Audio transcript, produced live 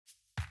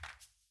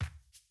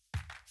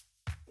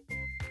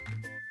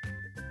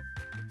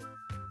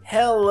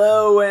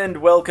Hello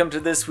and welcome to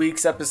this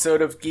week's episode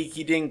of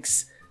Geeky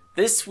Dinks.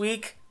 This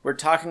week we're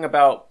talking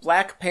about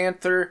Black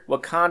Panther,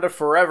 Wakanda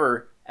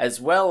Forever, as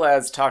well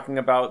as talking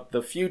about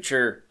the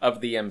future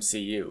of the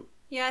MCU.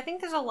 Yeah, I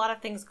think there's a lot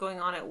of things going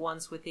on at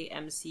once with the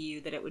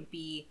MCU that it would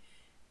be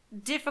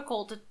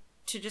difficult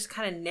to just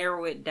kind of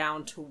narrow it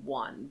down to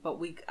one. But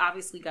we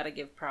obviously got to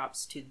give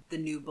props to the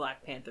new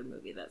Black Panther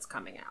movie that's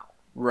coming out.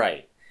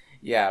 Right.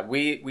 Yeah,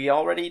 we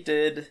already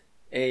did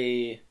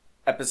a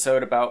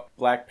episode about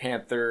Black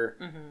Panther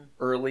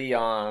early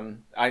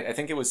on. I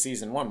think it was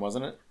season 1,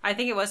 wasn't it? I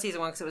think it was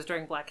season 1 because it was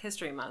during Black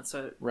History Month,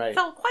 so it Right.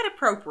 felt quite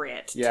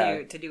appropriate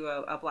to do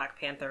a Black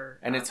Panther.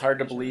 And it's hard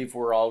to believe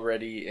we're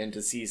already into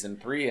season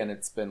 3 and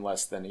it's been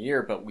less than a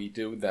year, but we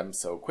do them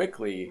so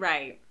quickly.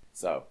 Right.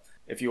 So,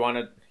 if you want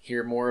to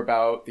hear more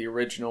about the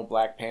original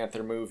Black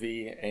Panther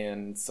movie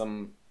and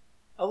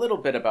a little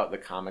bit about the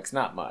comics,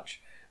 not much,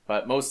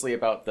 but mostly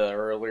about the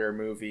earlier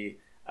movie,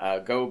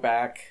 go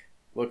back,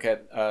 look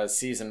at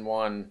season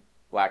 1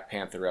 Black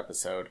Panther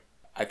episode.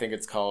 I think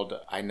it's called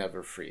I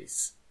Never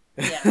Freeze.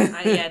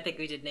 I think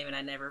we did name it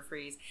I Never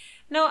Freeze.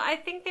 No, I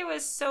think there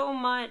was so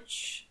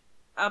much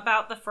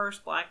about the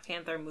first Black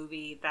Panther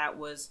movie that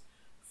was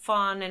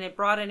fun, and it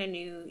brought in a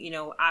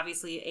new,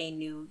 obviously a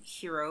new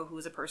hero who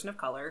was a person of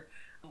color,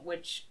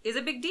 which is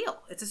a big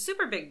deal. It's a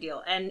super big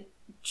deal. And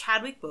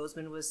Chadwick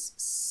Boseman was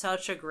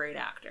such a great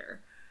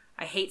actor.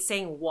 I hate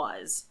saying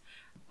was,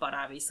 but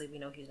obviously we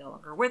know he's no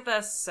longer with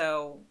us,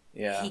 so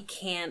he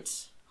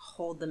can't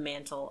hold the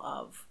mantle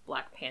of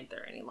Black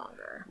Panther any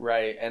longer.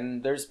 Right,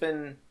 and there's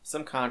been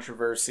some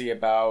controversy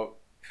about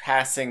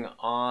passing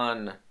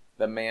on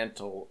the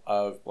mantle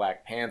of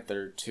Black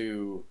Panther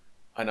to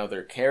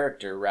another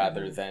character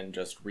rather than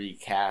just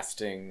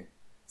recasting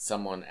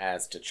someone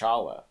as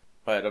T'Challa.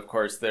 But of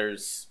course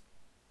there's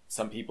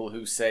some people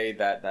who say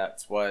that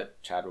that's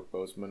what Chadwick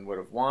Boseman would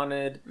have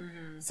wanted.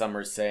 Some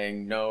are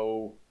saying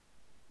no,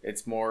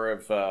 it's more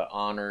of an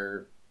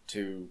honor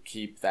to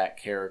keep that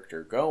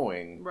character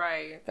going.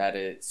 Right. That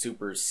it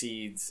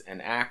supersedes an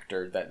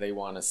actor, that they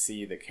want to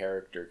see the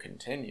character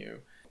continue.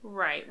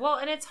 Right. Well,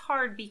 and it's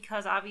hard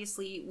because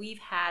obviously we've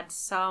had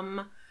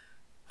some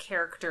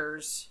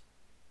characters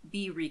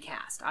be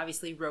recast.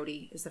 Obviously,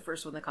 Rhodey is the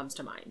first one that comes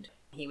to mind.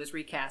 He was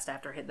recast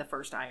after the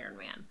first Iron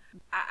Man.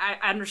 I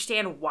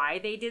understand why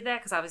they did that,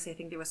 because obviously I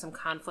think there was some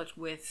conflict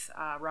with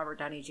Robert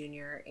Downey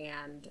Jr.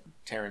 and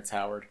Terrence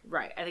Howard.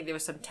 Right. I think there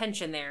was some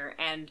tension there,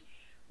 and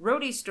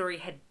Rhodey's story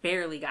had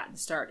barely gotten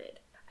started.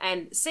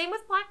 And same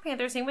with Black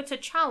Panther, same with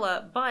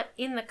T'Challa, but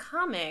in the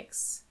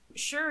comics,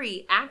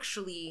 Shuri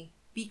actually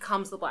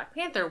becomes the Black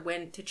Panther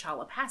when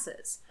T'Challa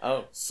passes.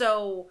 Oh.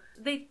 So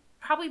they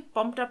probably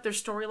bumped up their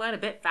storyline a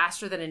bit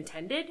faster than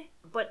intended,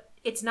 but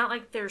it's not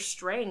like they're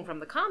straying from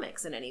the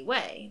comics in any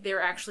way.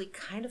 They're actually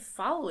kind of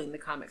following the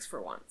comics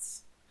for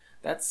once.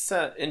 That's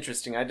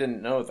interesting. I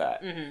didn't know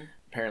that.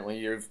 Apparently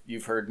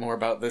you've heard more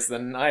about this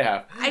than I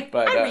have. I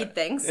read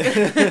things.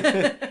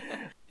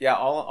 Yeah,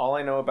 all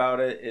I know about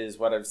it is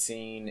what I've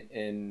seen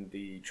in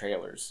the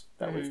trailers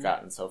that we've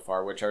gotten so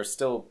far, which are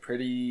still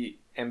pretty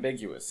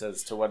ambiguous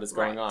as to what is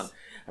going on.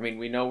 I mean,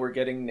 we know we're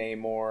getting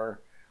Namor.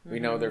 We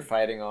know they're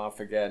fighting off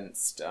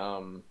against,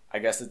 I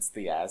guess it's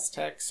the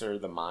Aztecs or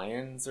the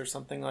Mayans or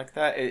something like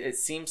that. It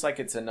seems like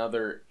it's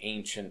another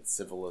ancient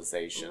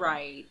civilization.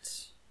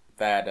 Right.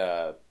 That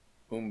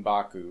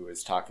M'Baku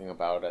is talking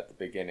about at the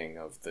beginning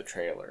of the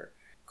trailer.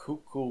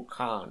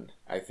 Kukulkan,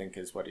 I think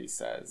is what he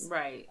says.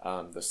 Right.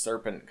 The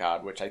serpent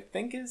god, which I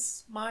think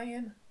is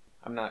Mayan.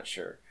 I'm not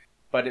sure.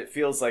 But it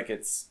feels like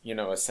it's,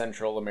 a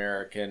Central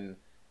American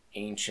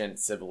ancient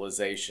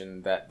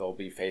civilization that they'll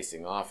be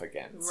facing off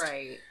against.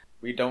 Right.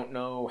 We don't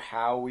know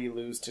how we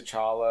lose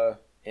T'Challa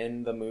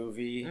in the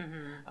movie.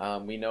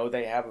 We know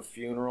they have a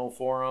funeral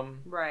for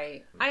him.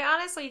 Right. I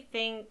honestly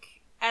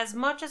think, as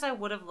much as I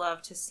would have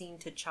loved to seen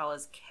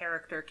T'Challa's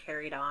character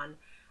carried on,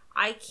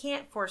 I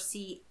can't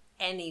foresee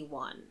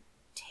anyone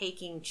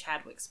taking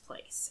Chadwick's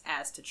place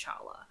as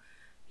T'Challa,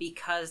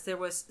 because there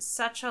was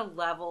such a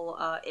level,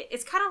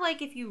 it's kind of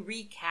like if you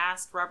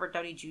recast Robert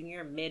Downey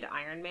Jr.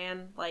 mid-Iron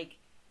Man, like,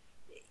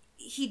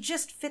 he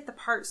just fit the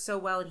part so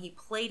well and he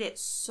played it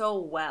so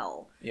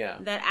well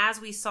that as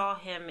we saw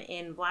him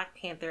in Black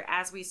Panther,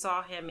 as we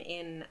saw him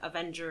in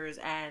Avengers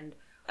and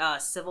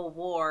Civil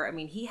War, I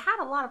mean, he had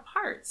a lot of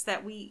parts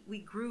that we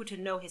grew to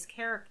know his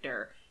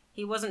character.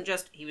 He was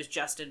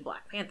just in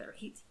Black Panther.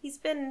 He's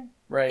been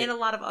in a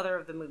lot of other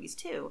of the movies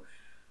too.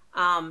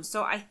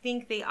 So I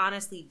think they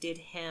honestly did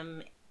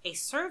him a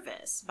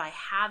service by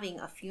having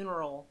a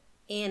funeral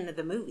in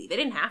the movie. They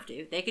didn't have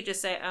to. They could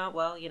just say, oh,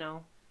 well,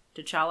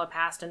 T'Challa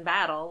passed in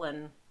battle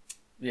and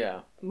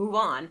move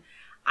on.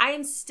 I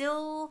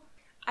don't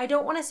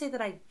want to say that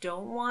I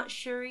don't want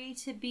Shuri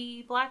to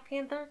be Black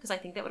Panther, because I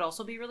think that would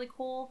also be really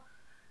cool,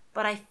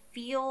 but I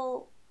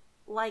feel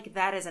like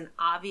that is an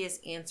obvious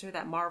answer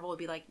that Marvel would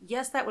be like,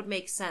 yes, that would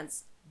make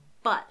sense,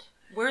 but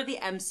we're the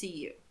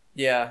MCU.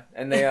 Yeah,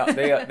 and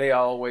they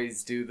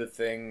always do the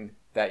thing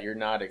that you're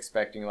not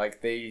expecting.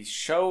 Like, they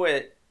show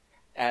it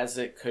as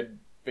it could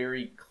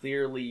very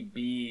clearly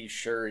be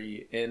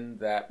Shuri in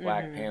that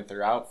Black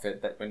Panther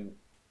outfit that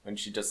when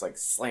she just like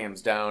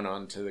slams down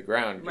onto the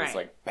ground, just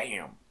like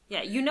bam.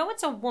 Yeah, you know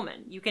it's a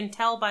woman. You can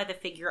tell by the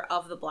figure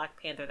of the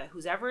Black Panther that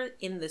who's ever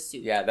in the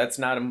suit. Yeah, that's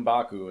not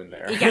M'Baku in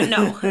there. Yeah,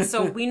 no.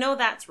 So we know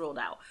that's ruled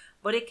out.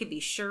 But it could be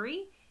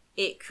Shuri.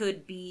 It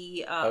could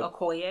be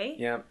Okoye.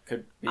 Yeah,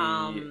 could be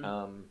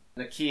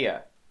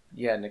Nakia.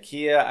 Yeah,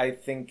 Nakia I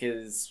think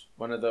is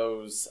one of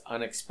those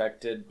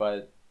unexpected,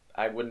 but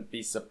I wouldn't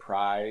be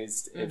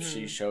surprised if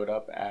she showed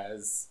up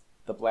as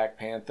the Black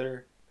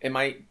Panther. It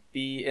might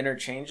be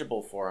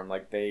interchangeable for him,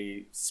 like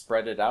they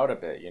spread it out a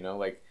bit, you know,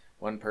 like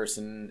one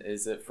person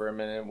is it for a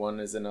minute, one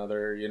is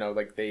another, you know,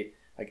 like they,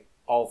 like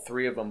all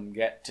three of them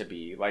get to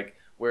be, like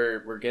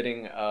we're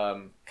getting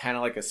kind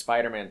of like a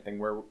Spider-Man thing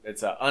where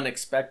it's an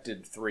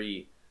unexpected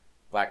 3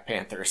 Black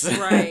Panthers.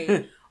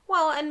 Right.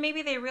 Well, and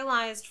maybe they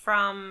realized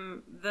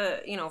from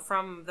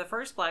the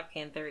first Black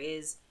Panther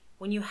is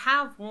when you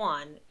have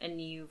one and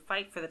you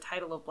fight for the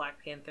title of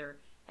Black Panther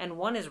and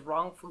one is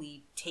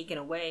wrongfully taken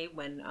away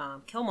when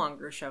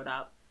Killmonger showed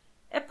up,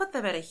 it put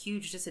them at a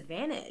huge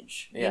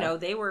disadvantage. Yeah. You know,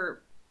 they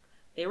were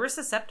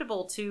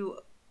susceptible to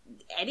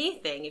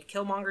anything. If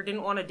Killmonger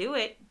didn't want to do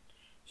it,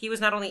 he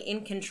was not only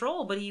in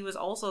control, but he was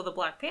also the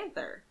Black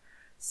Panther.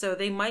 So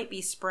they might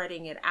be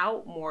spreading it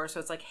out more. So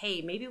it's like,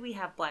 hey, maybe we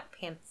have Black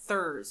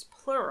Panthers,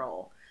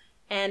 plural.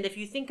 And if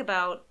you think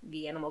about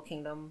the animal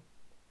kingdom,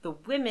 the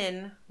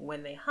women,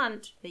 when they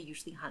hunt, they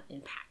usually hunt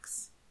in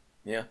packs.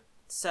 Yeah.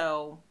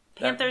 So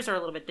panthers are a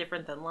little bit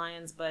different than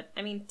lions, but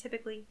I mean,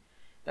 typically.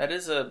 I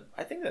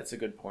think that's a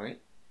good point.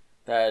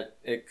 That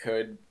it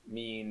could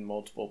mean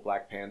multiple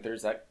Black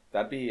Panthers.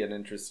 That'd be an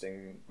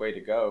interesting way to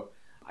go.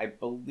 I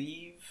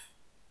believe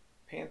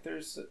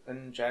panthers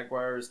and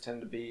jaguars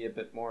tend to be a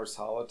bit more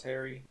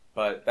solitary,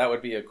 but that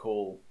would be a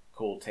cool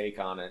take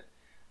on it.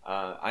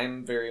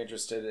 I'm very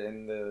interested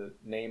in the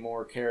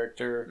Namor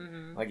character.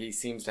 Mm-hmm. Like he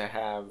seems to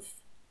have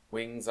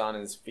wings on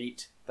his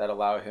feet that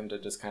allow him to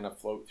just kind of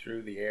float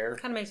through the air.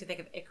 Kind of makes you think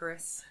of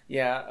Icarus.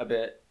 Yeah, a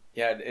bit.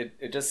 Yeah,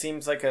 it just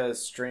seems like a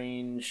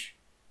strange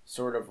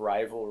sort of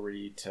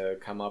rivalry to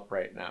come up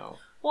right now.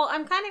 Well,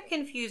 I'm kind of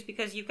confused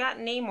because you've got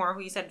Namor,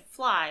 who you said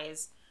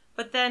flies,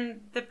 but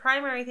then the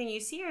primary thing you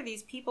see are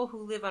these people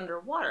who live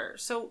underwater.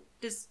 So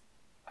does...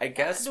 I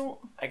guess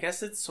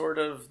it's sort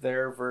of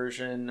their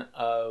version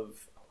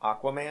of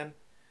Aquaman,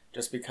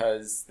 just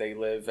because they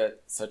live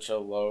at such a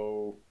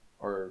low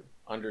or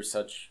under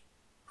such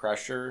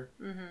pressure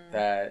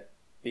that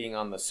being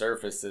on the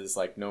surface is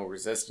like no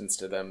resistance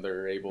to them.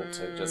 They're able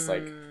to just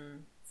like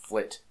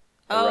flit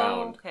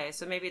around. Okay,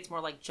 so maybe it's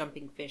more like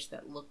jumping fish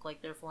that look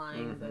like they're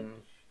flying, but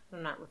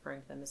I'm not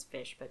referring to them as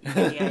fish, but you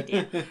get the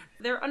idea.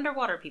 They're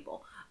underwater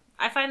people.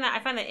 I find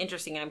that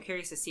interesting, and I'm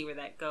curious to see where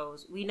that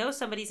goes. We know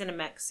somebody's in a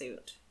mech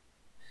suit.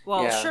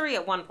 Well, Shuri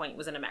at one point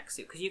was in a mech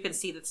suit, because you can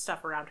see the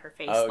stuff around her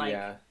face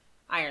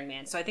Iron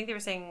Man. So I think they were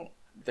saying...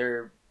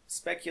 They're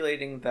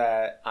speculating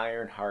that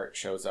Ironheart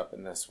shows up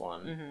in this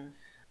one. Mm-hmm.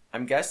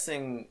 I'm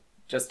guessing,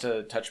 just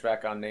to touch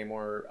back on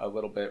Namor a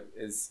little bit,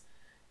 is...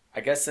 I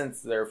guess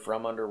since they're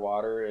from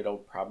underwater, it'll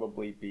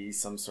probably be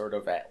some sort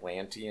of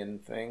Atlantean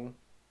thing.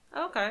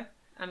 Okay.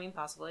 I mean,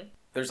 possibly.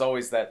 There's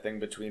always that thing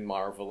between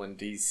Marvel and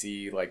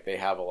DC, like they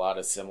have a lot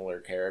of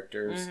similar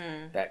characters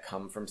that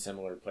come from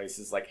similar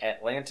places. Like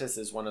Atlantis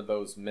is one of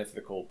those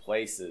mythical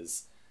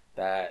places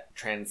that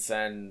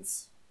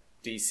transcends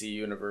DC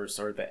Universe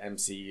or the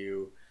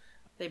MCU.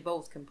 They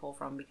both can pull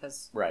from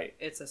because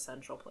it's a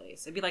central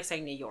place. It'd be like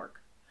saying New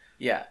York.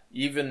 Yeah,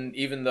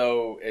 even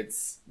though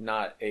it's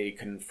not a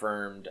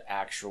confirmed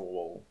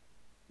actual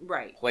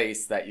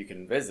place that you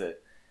can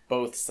visit,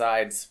 both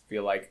sides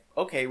feel like,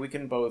 okay, we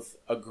can both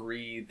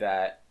agree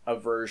that a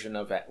version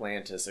of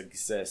Atlantis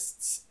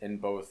exists in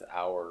both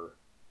our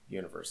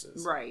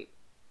universes. Right.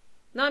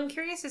 Now, I'm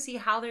curious to see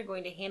how they're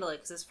going to handle it,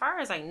 because as far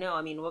as I know,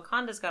 I mean,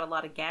 Wakanda's got a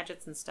lot of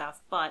gadgets and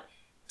stuff, but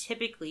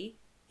typically,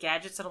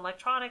 gadgets and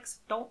electronics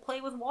don't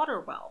play with water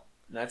well.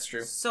 That's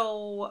true.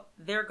 So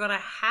they're going to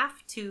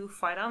have to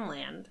fight on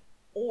land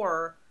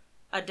or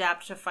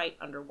adapt to fight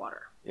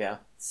underwater. Yeah.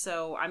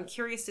 So I'm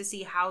curious to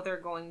see how they're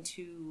going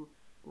to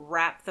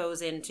wrap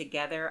those in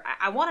together.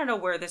 I want to know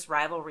where this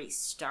rivalry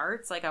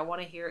starts. Like, I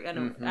want to hear...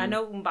 I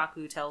know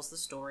M'Baku tells the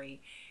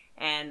story,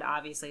 and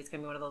obviously it's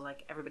going to be one of those,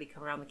 like, everybody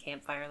come around the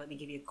campfire, let me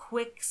give you a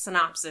quick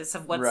synopsis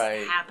of what's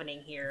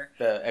happening here.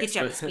 Get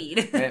you up to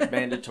speed.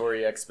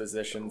 Mandatory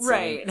exposition scene.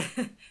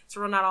 Right. So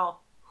we're not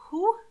all,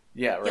 who?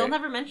 Yeah, right. You'll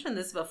never mention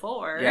this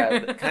before.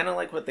 Yeah, kind of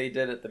like what they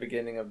did at the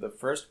beginning of the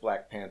first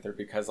Black Panther,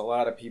 because a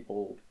lot of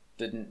people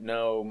didn't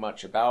know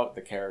much about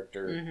the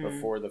character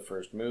before the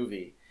first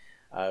movie.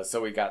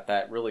 So we got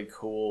that really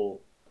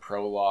cool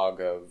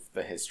prologue of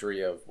the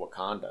history of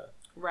Wakanda.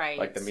 Right.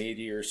 Like the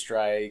meteor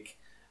strike,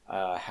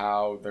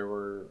 how there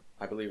were,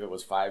 I believe it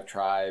was 5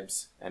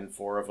 tribes, and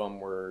 4 of them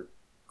were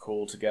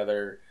cool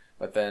together,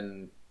 but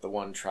then the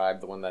one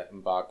tribe, the one that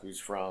M'Baku's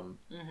from,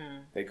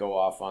 they go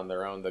off on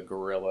their own, the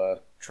gorilla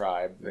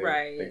tribe,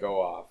 they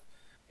go off.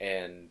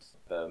 And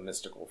the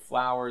mystical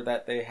flower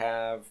that they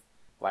have,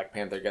 Black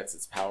Panther gets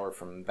its power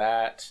from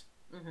that,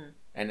 Mm-hmm.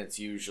 and it's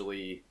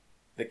usually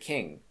the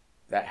king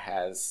that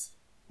has,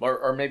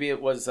 or maybe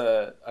it was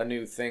a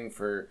new thing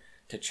for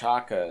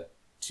T'Chaka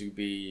to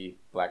be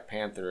Black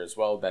Panther as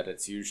well, that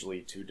it's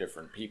usually two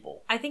different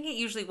people. I think it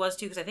usually was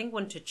too, because I think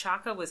when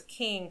T'Chaka was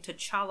king,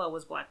 T'Challa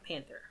was Black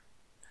Panther.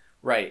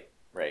 Right.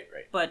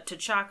 But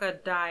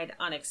T'Chaka died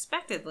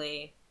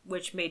unexpectedly,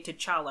 which made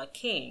T'Challa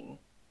king.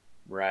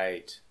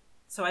 Right.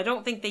 So I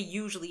don't think they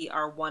usually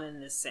are one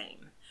and the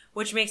same.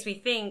 Which makes me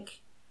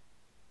think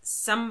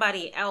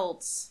somebody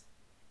else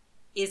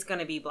is going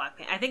to be Black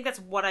Panther. I think that's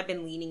what I've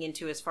been leaning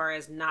into as far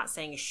as not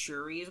saying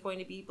Shuri is going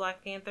to be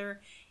Black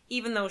Panther,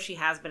 even though she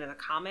has been in the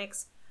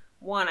comics.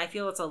 One, I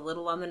feel it's a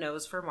little on the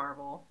nose for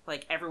Marvel.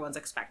 Like, everyone's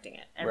expecting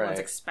it. Everyone's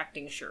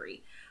expecting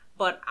Shuri.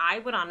 But I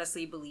would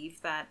honestly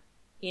believe that,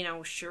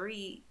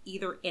 Shuri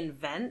either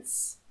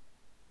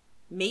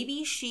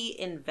maybe she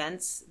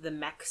invents the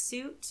mech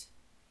suit,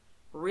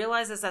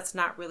 realizes that's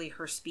not really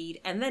her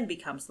speed, and then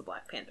becomes the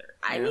Black Panther.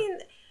 I mean,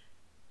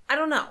 I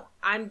don't know.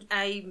 I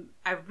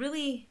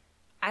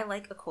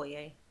like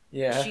Okoye.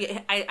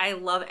 Yeah. I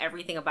love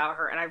everything about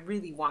her, and I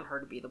really want her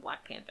to be the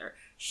Black Panther.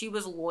 She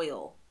was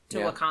loyal to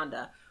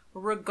Wakanda,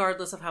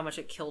 regardless of how much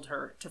it killed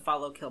her to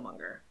follow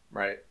Killmonger.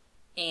 Right.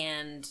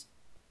 And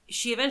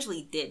she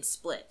eventually did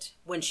split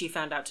when she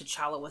found out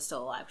T'Challa was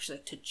still alive. She's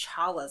like,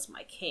 T'Challa's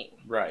my king.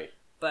 Right.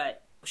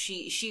 But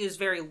she is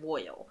very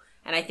loyal,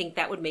 and I think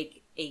that would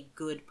make a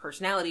good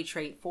personality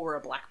trait for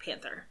a Black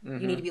Panther.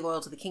 Mm-hmm. You need to be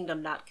loyal to the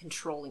kingdom, not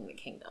controlling the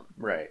kingdom.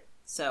 Right.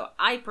 So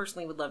I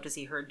personally would love to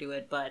see her do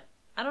it, but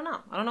I don't know.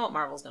 I don't know what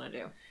Marvel's going to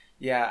do.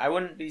 Yeah, I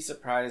wouldn't be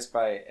surprised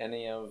by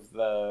any of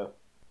the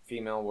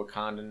female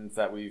Wakandans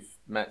that we've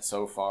met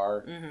so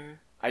far. Mm-hmm.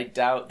 I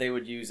doubt they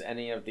would use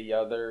any of the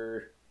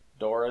other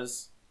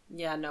Doras.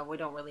 Yeah, no, we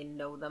don't really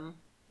know them.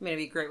 I mean,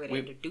 it'd be a great way to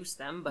introduce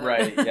them, but...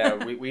 Right, yeah,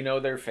 we know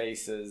their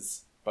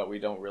faces, but we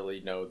don't really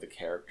know the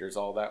characters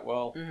all that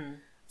well. Mm-hmm.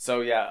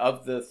 So yeah,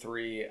 of the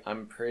three,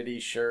 I'm pretty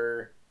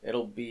sure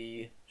it'll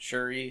be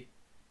Shuri,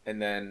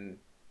 and then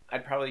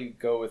I'd probably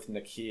go with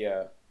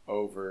Nakia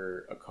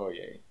over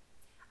Okoye.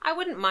 I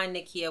wouldn't mind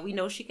Nakia. We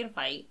know she can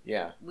fight.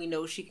 Yeah. We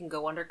know she can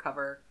go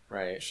undercover.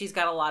 Right. She's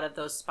got a lot of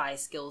those spy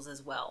skills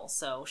as well,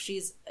 so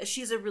she's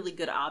a really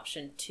good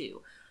option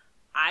too.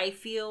 I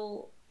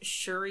feel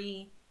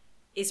Shuri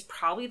is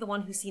probably the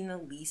one who's seen the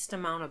least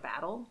amount of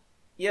battle.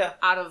 Yeah.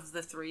 Out of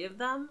the three of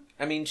them.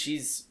 I mean,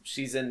 she's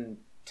in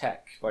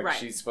tech. Like, right.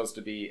 She's supposed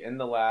to be in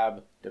the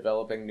lab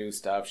developing new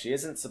stuff. She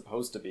isn't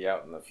supposed to be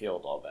out in the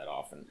field all that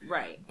often.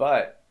 Right.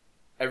 But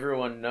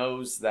everyone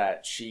knows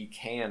that she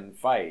can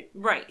fight.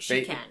 Right,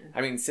 she can.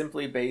 I mean,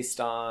 simply based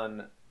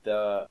on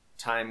the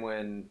time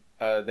when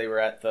they were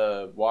at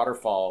the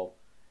waterfall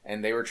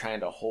and they were trying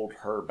to hold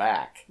her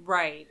back.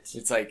 Right.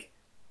 It's like,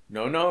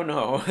 no.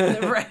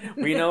 Right.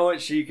 We know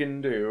what she can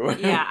do.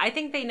 Yeah, I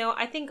think they know.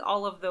 I think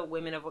all of the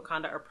women of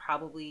Wakanda are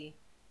probably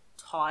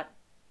taught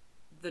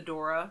the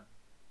Dora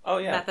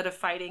method of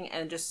fighting,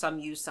 and just some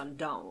use, some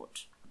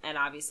don't. And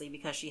obviously,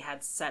 because she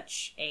had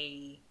such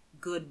a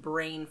good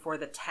brain for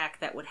the tech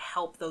that would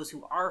help those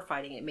who are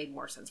fighting, it made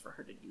more sense for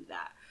her to do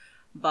that.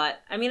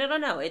 But, I mean, I don't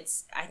know.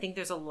 I think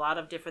there's a lot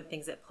of different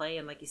things at play,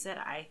 and like you said,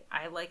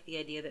 I like the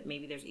idea that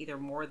maybe there's either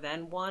more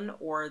than one,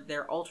 or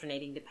they're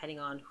alternating depending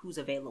on who's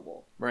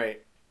available.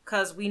 Right.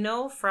 Because we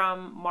know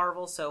from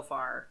Marvel so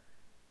far,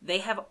 they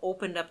have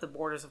opened up the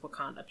borders of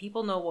Wakanda.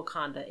 People know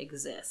Wakanda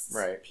exists.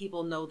 Right.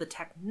 People know the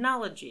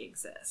technology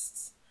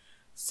exists.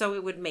 So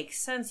it would make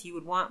sense you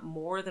would want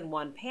more than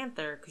one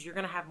Panther, because you're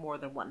going to have more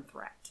than one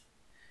threat.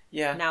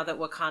 Yeah. Now that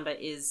Wakanda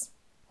is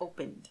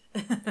opened.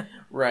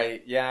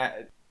 Right,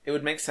 yeah. It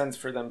would make sense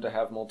for them to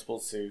have multiple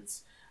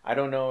suits. I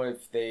don't know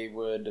if they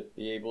would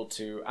be able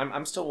to...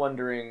 I'm still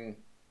wondering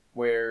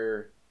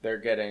where they're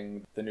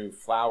getting the new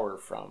flour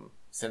from,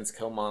 since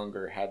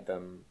Killmonger had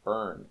them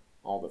burn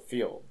all the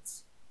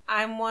fields.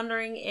 I'm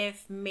wondering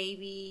if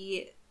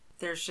maybe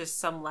there's just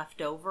some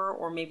left over,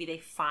 or maybe they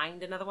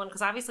find another one,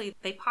 because obviously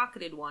they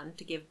pocketed one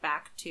to give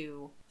back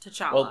to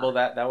T'Challa. Well,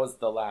 that was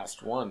the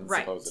last one,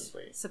 right.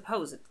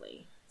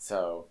 Supposedly.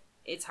 So...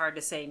 It's hard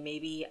to say.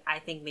 I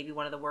think maybe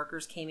one of the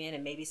workers came in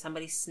and maybe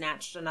somebody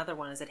snatched another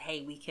one and said,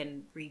 hey, we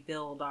can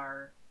rebuild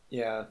our...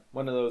 Yeah,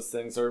 one of those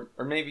things. Or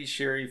maybe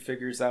Shuri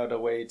figures out a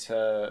way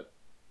to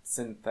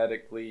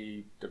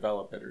synthetically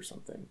develop it or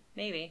something.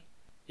 Maybe.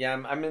 Yeah,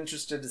 I'm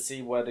interested to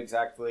see what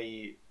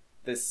exactly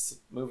this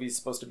movie's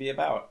supposed to be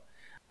about.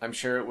 I'm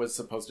sure it was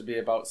supposed to be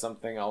about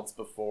something else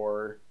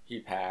before he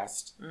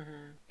passed.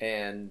 Mm-hmm.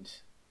 And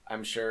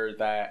I'm sure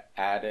that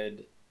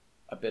added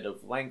a bit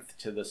of length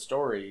to the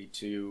story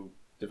to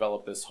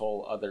develop this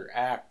whole other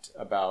act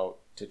about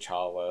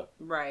T'Challa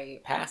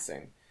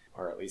passing,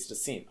 or at least a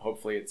scene.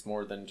 Hopefully it's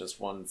more than just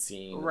one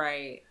scene.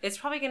 Right. It's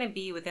probably going to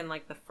be within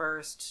like the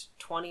first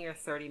 20 or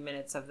 30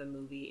 minutes of the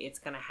movie it's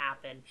going to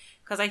happen,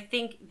 because I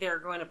think they're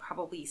going to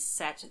probably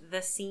set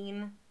the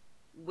scene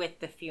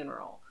with the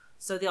funeral.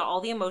 So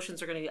all the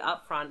emotions are going to be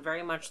up front,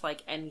 very much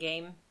like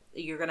Endgame.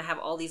 You're going to have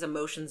all these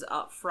emotions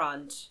up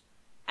front,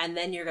 and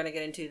then you're going to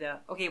get into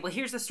okay, well,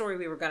 here's the story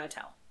we were going to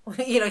tell.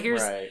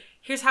 Here's Right.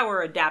 here's how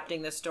we're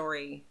adapting the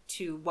story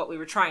to what we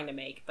were trying to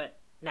make, but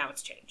now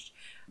it's changed.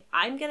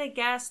 I'm gonna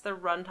guess the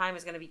runtime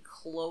is gonna be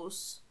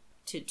close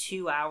to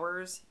 2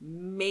 hours,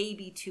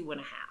 maybe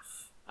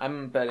 2.5.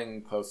 I'm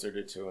betting closer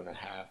to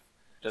 2.5,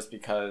 just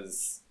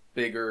because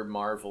bigger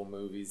Marvel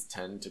movies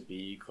tend to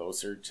be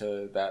closer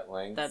to that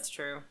length. That's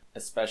true.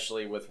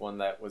 Especially with one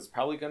that was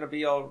probably going to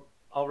be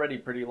already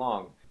pretty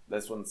long.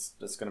 This one's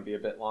just going to be a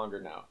bit longer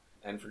now,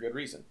 and for good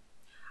reason.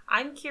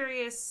 I'm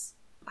curious,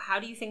 how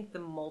do you think the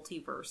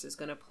multiverse is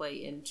going to play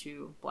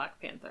into Black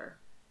Panther?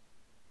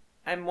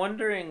 I'm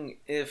wondering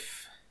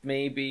if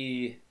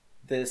maybe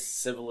this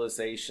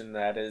civilization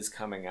that is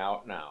coming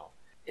out now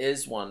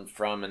is one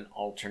from an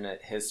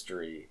alternate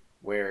history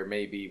where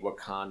maybe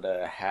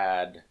Wakanda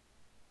had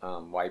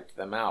wiped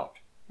them out.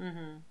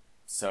 Mm-hmm.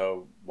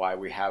 So why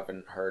we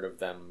haven't heard of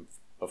them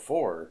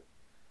before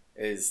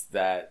is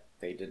that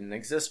they didn't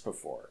exist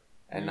before.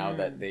 And now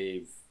that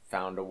they've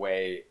found a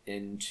way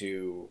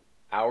into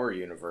our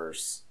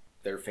universe,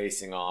 they're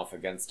facing off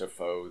against a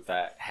foe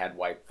that had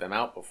wiped them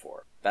out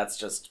before. That's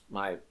just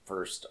my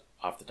first,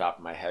 off the top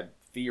of my head,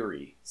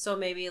 theory. So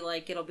maybe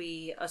it'll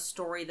be a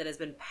story that has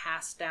been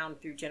passed down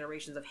through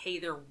generations of, hey,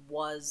 there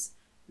was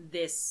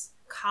this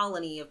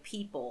colony of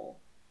people.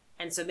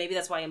 And so maybe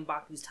that's why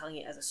M'Baku's telling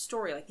it as a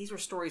story. These were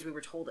stories we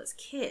were told as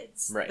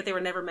kids, right, but they were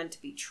never meant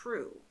to be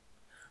true.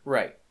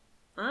 Right.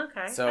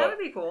 Okay, so that would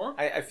be cool.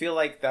 I feel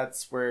like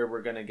that's where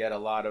we're going to get a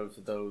lot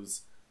of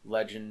those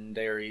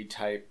legendary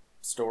type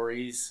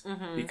stories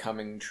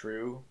becoming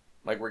true.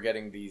 We're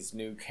getting these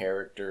new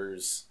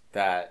characters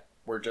that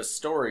were just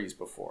stories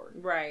before.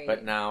 Right.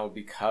 But now,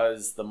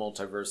 because the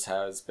multiverse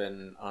has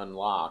been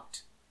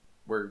unlocked,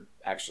 we're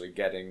actually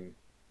getting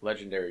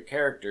legendary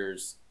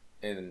characters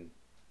in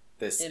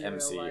this in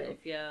MCU. Real life,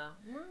 yeah.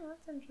 Well,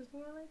 that's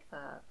interesting. I like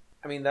that.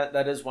 I mean,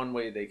 that is one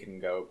way they can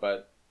go,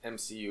 but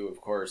MCU, of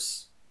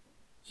course,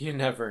 you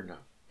never know.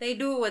 They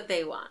do what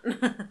they want.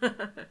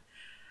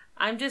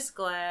 I'm just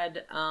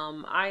glad.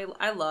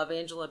 I love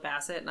Angela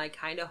Bassett, and I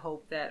kind of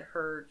hope that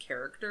her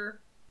character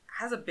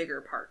has a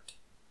bigger part.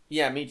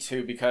 Yeah, me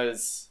too,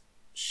 because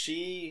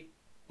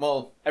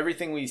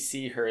everything we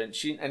see her in,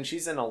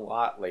 she's in a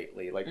lot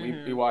lately.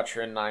 We watch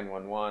her in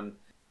 911,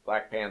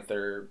 Black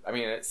Panther. I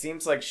mean, it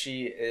seems like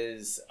she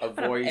is a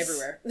voice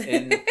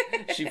everywhere.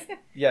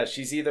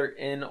 She's either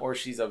in or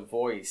she's a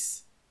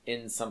voice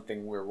in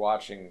something we're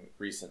watching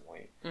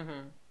recently.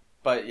 Mm-hmm.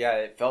 But yeah,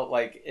 it felt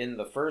like in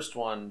the first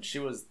one, she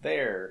was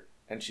there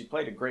and she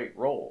played a great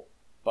role,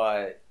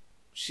 but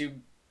she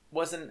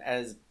wasn't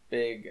as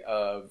big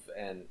of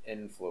an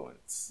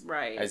influence,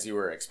 right, as you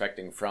were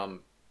expecting from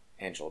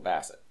Angela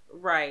Bassett.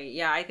 Right.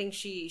 Yeah, I think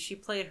she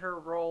played her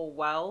role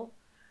well.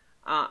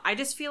 I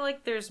just feel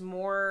like there's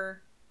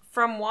more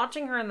from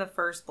watching her in the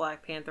first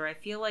Black Panther. I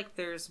feel like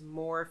there's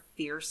more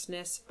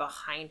fierceness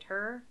behind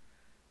her.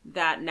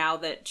 That now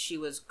that she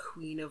was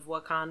Queen of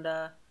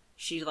Wakanda,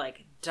 she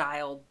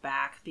dialed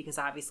back because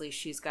obviously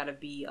she's got to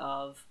be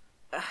of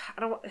I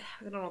don't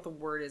know what the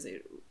word is.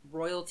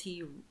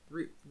 Royalty,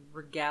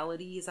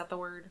 regality, is that the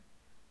word?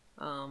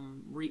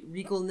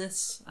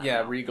 Regalness.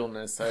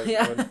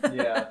 Regalness.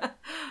 Yeah.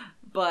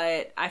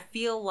 But I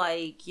feel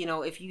like,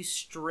 if you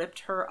stripped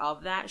her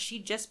of that,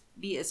 she'd just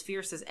be as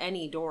fierce as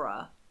any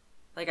Dora.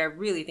 I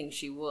really think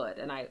she would,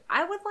 and I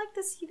would like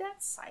to see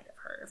that side of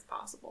her if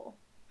possible.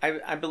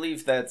 I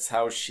believe that's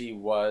how she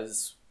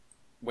was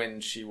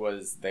when she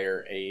was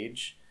their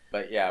age.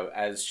 But yeah,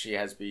 as she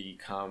has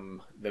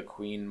become the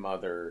queen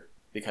mother,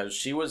 because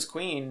she was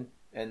queen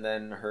and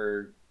then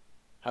her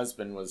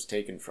husband was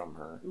taken from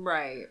her.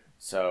 Right.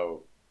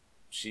 So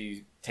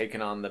she's taken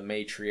on the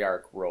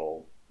matriarch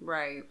role.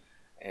 Right.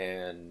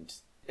 And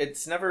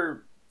it's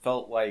never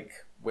felt like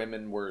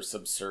women were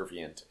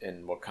subservient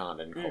in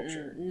Wakandan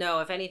culture. No,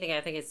 if anything, I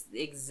think it's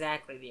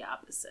exactly the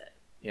opposite.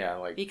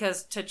 Yeah,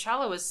 because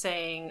T'Challa was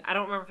saying, I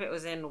don't remember if it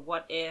was in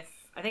What If,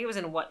 I think it was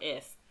in What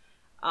If,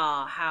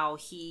 how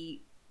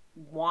he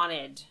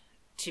wanted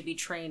to be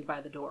trained by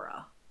the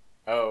Dora.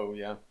 Oh,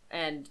 yeah.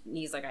 And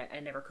he's like,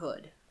 I never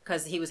could.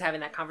 Because he was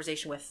having that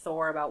conversation with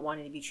Thor about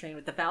wanting to be trained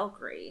with the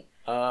Valkyrie.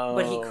 Oh.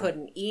 But he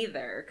couldn't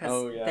either,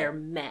 because they're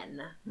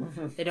men.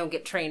 They don't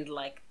get trained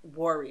like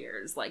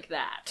warriors like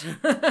that.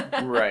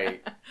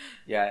 Right.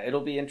 Yeah, it'll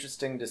be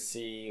interesting to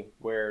see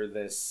where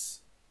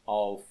this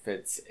all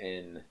fits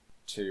in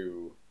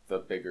to the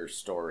bigger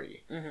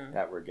story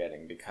that we're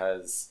getting,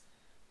 because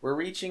we're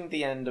reaching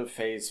the end of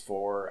Phase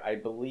 4. I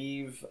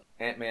believe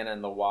Ant-Man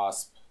and the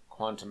Wasp: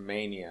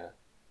 Quantumania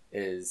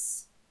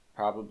is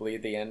probably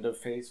the end of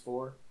Phase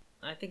 4.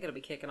 I think it'll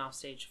be kicking off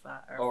Stage 5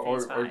 or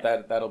Phase 5.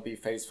 Or that'll be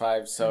Phase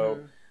 5.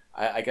 So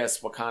I guess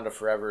Wakanda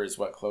Forever is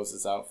what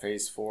closes out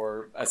Phase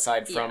 4,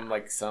 aside from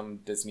some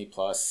Disney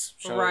Plus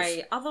shows.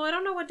 Right. Although I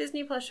don't know what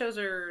Disney Plus shows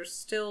are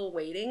still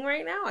waiting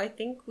right now. I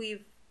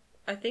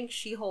think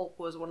She-Hulk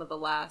was one of the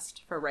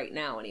last for right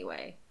now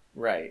anyway.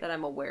 Right. That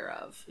I'm aware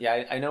of.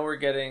 Yeah, I know we're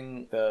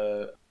getting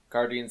the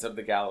Guardians of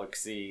the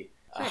Galaxy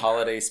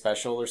holiday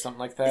special or something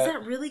like that. Is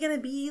that really going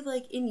to be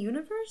in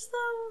universe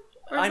though?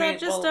 Or is that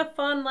just a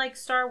fun, like,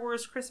 Star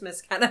Wars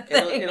Christmas kind of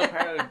thing? It'll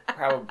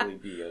probably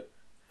be a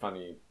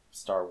funny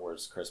Star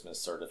Wars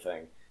Christmas sort of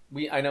thing.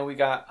 I know we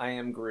got I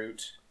Am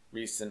Groot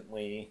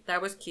recently.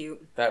 That was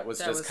cute. That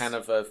was kind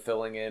of a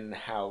filling in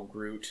how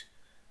Groot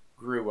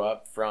grew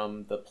up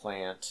from the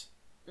plant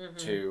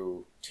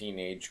to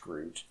teenage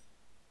Groot,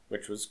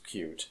 which was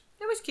cute.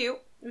 It was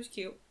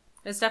cute.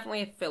 It's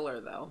definitely a filler,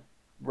 though.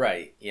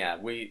 Right. Yeah.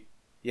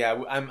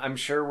 I'm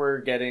sure we're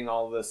getting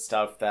all the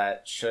stuff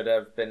that should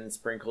have been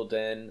sprinkled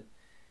in,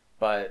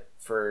 but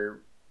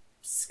for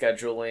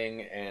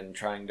scheduling and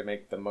trying to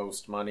make the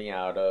most money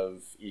out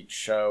of each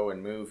show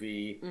and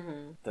movie,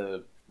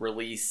 the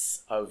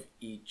release of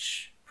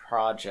each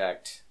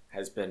project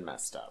has been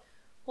messed up.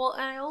 Well,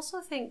 and I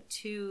also think,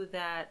 too,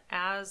 that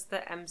as the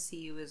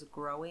MCU is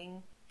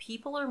growing,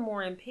 people are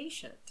more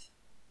impatient.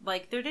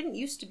 Like, there didn't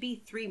used to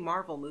be 3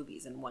 Marvel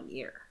movies in 1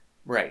 year.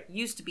 Right.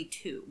 Used to be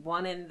 2.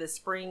 One in the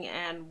spring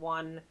and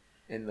one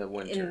in the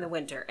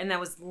winter. And that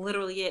was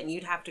literally it. And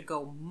you'd have to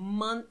go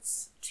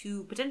months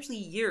to potentially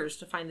years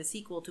to find the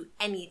sequel to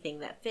anything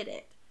that fit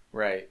it.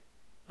 Right.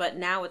 But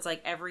now it's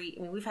like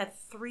we've had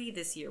 3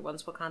 this year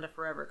once Wakanda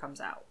Forever comes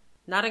out.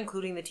 Not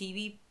including the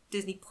TV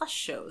Disney Plus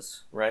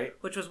shows. Right.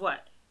 Which was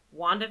what?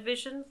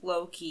 WandaVision,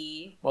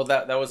 Loki. Well,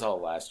 that was all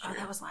last year. Oh,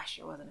 that was last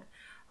year, wasn't it?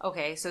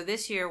 Okay, so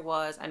this year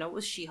I know it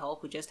was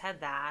She-Hulk. We just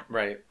had that.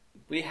 Right.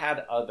 We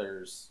had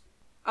others.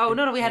 Oh,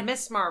 no, we had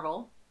Miss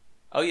Marvel.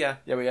 Oh, yeah.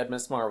 Yeah, we had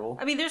Miss Marvel.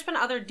 I mean, there's been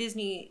other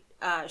Disney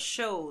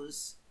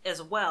shows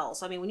as well.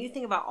 So, I mean, when you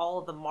think about all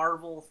of the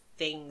Marvel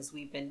things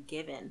we've been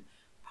given,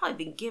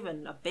 probably been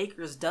given a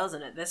baker's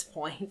dozen at this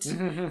point.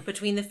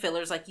 Between the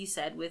fillers, like you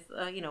said, with,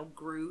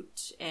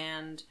 Groot.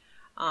 And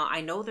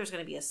I know there's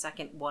going to be a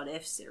second What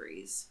If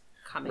series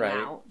coming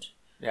out.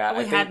 Yeah,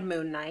 we had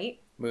Moon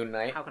Knight.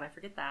 How can I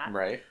forget that?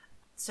 Right.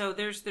 So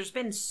there's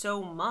been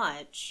so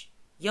much.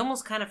 You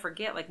almost kind of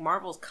forget, like,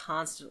 Marvel's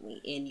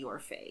constantly in your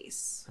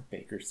face. A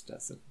baker's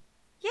dozen.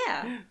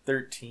 Yeah.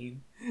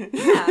 13.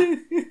 Yeah.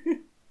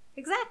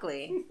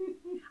 Exactly.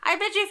 I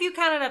bet you if you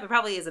count it up, it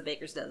probably is a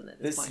baker's dozen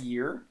at this point. This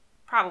year?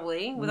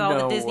 Probably. With all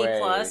the Disney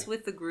Plus,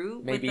 with the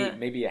Groot.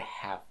 Maybe a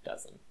half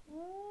dozen.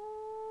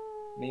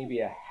 Maybe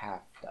a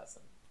half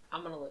dozen.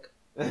 I'm going to look.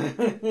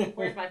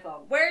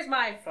 Where's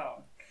my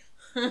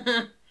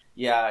phone?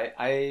 Yeah,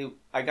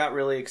 I got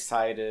really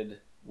excited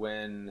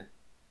when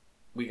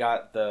we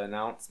got the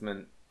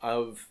announcement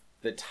of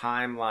the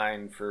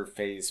timeline for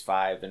Phase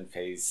 5 and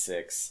Phase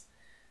 6,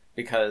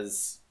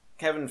 because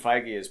Kevin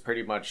Feige has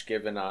pretty much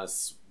given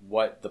us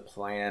what the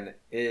plan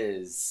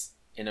is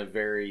in a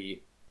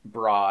very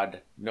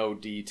broad, no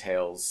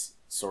details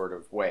sort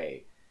of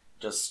way.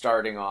 Just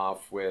starting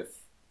off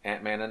with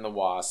Ant-Man and the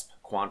Wasp,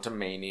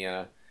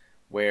 Quantumania,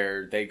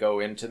 where they go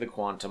into the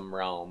quantum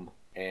realm,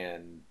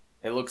 and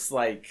it looks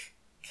like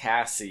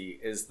Cassie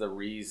is the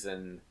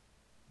reason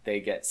they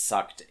get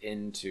sucked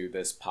into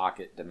this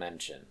pocket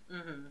dimension.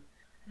 Mm-hmm.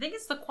 I think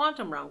it's the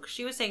quantum realm, because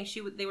she was saying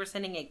they were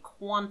sending a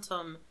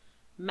quantum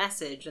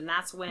message, and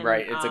that's when...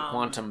 Right, it's a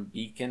quantum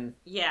beacon.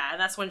 Yeah,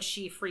 and that's when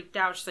she freaked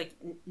out. She's like,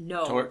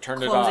 no,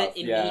 turn it off. Close it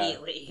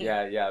immediately.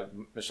 Yeah,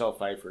 Michelle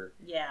Pfeiffer.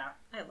 Yeah,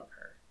 I love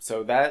her.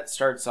 So that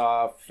starts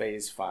off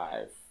Phase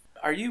 5.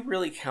 Are you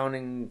really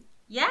counting...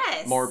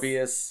 Yes.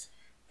 Morbius?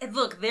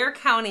 Look, they're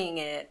counting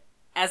it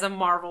as a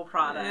Marvel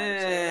product.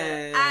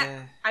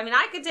 I mean,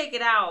 I could take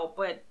it out,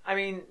 but... I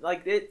mean,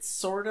 like, it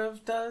sort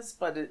of does,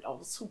 but it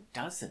also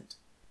doesn't.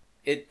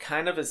 It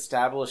kind of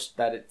established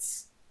that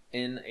it's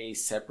in a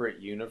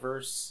separate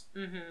universe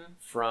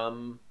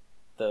from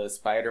the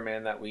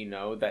Spider-Man that we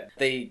know, that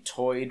they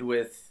toyed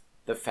with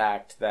the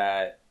fact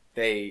that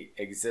they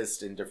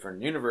exist in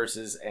different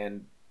universes,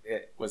 and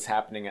it was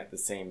happening at the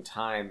same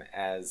time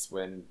as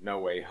when No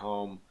Way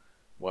Home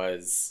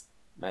was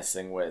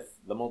messing with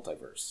the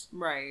multiverse.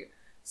 Right.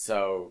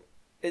 So,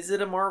 is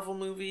it a Marvel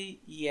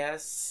movie?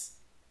 Yes.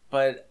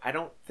 But I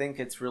don't think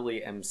it's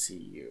really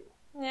MCU.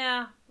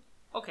 Yeah.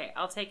 Okay,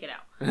 I'll take it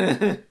out.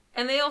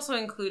 And they also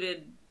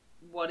included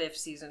What If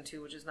Season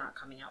 2, which is not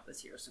coming out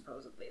this year,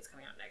 supposedly. It's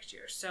coming out next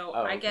year. So,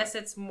 I guess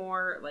it's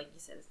more, like you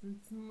said,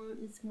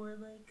 it's more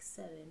like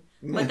 7.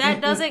 But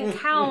that doesn't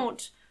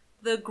count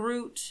the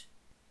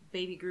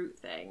Baby Groot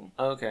thing.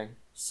 Okay.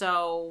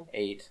 So...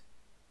 8.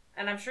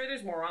 And I'm sure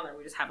there's more on there,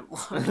 we just haven't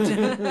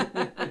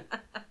looked.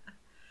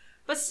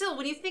 But still,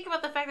 when you think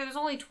about the fact that there's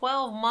only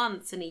 12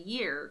 months in a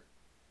year,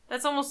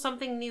 that's almost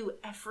something new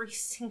every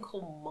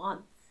single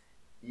month.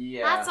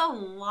 Yeah. That's a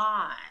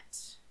lot.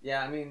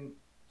 Yeah, I mean,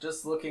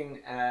 just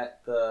looking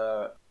at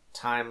the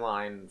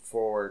timeline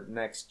for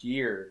next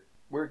year,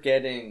 we're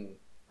getting...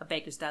 A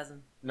baker's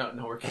dozen. No,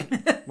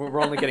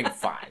 we're only getting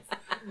 5.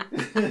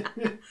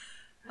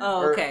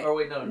 Oh, okay. Or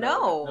wait, no,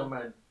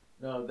 mind.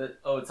 No,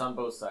 it's on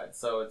both sides.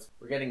 So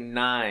we're getting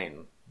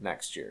 9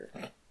 next year.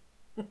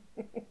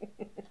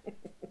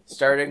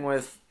 Starting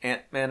with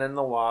Ant-Man and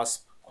the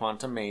Wasp,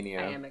 Quantumania.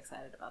 I am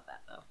excited about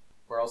that, though.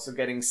 We're also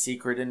getting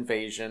Secret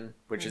Invasion,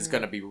 which is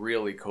going to be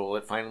really cool.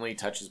 It finally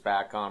touches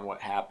back on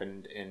what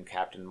happened in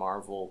Captain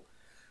Marvel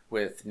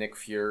with Nick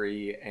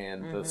Fury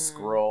and the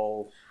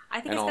Skrull. I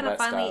think and it's all going to that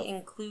finally stuff.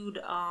 include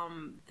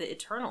the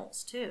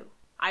Eternals too.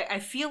 I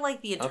feel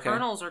like the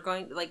Eternals are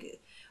going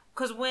like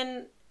because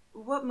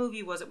what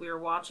movie was it we were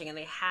watching and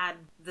they had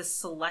the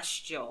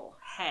celestial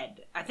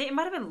head? I think it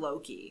might have been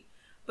Loki,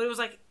 but it was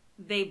like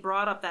they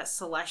brought up that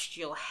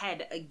celestial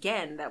head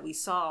again that we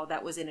saw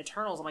that was in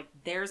Eternals. I'm like,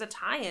 there's a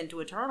tie-in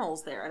to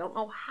Eternals there. I don't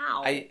know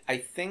how. I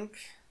think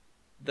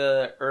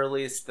the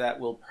earliest that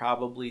we'll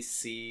probably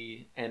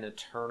see an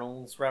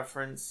Eternals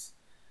reference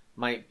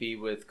might be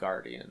with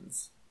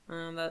Guardians.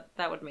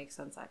 That would make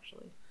sense,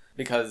 actually.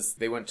 Because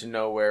they went to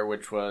nowhere,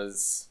 which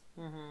was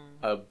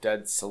a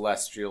dead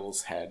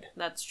Celestial's head.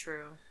 That's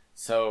true.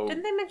 So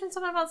didn't they mention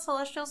something about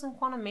Celestials in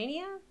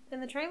Quantumania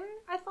in the trailer?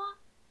 I thought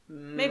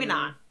maybe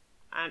not.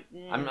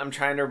 I'm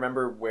trying to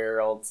remember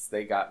where else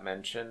they got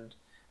mentioned,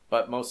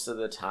 but most of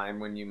the time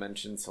when you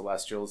mention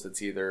Celestials,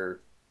 it's either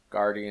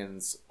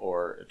Guardians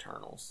or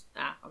Eternals.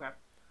 Okay.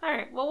 All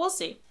right. Well, we'll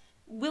see.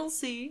 We'll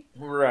see.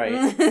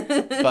 Right.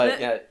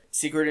 But yeah,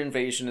 Secret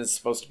Invasion is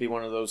supposed to be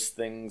one of those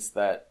things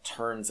that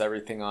turns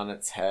everything on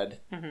its head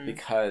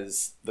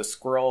because the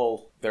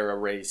Skrull, they're a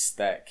race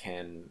that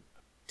can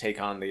take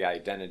on the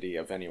identity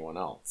of anyone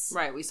else.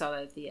 Right. We saw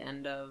that at the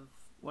end of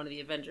one of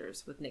the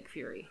Avengers with Nick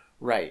Fury.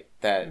 Right.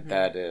 That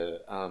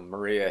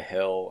Maria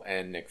Hill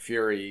and Nick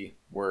Fury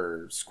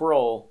were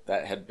Skrull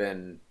that had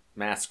been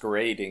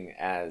masquerading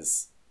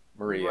as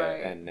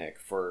Maria and Nick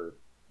for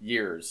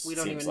years. We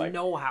don't even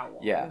know how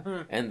long.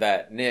 Yeah. And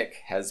that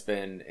Nick has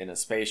been in a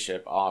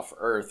spaceship off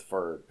Earth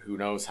for who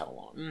knows how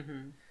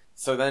long.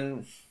 So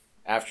then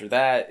after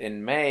that,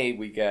 in May,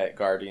 we get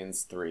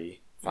Guardians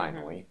 3,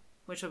 finally.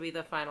 Which will be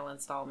the final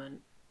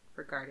installment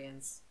for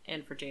Guardians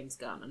and for James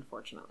Gunn,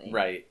 unfortunately.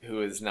 Right.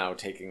 Who is now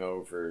taking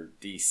over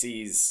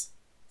DC's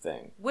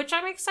thing. Which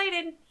I'm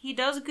excited. He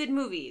does good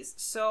movies.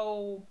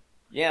 So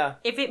yeah,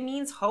 if it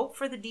means hope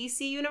for the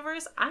DC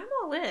universe, I'm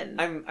all in.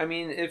 I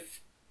mean,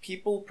 if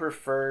people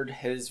preferred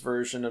his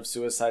version of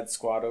Suicide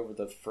Squad over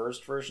the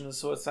first version of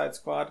Suicide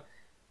Squad,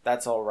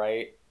 that's all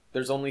right.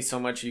 There's only so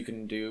much you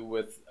can do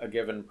with a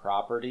given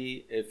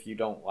property if you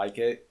don't like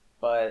it.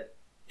 But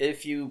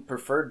if you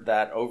preferred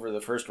that over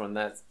the first one,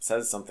 that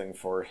says something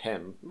for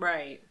him.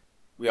 Right.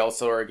 We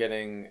also are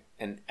getting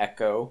an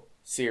Echo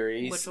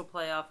series. Which will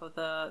play off of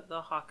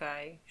the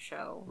Hawkeye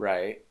show.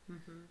 Right.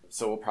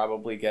 So we'll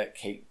probably get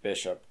Kate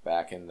Bishop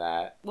back in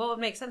that. Well, it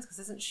makes sense because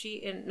isn't she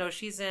in... No,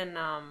 she's in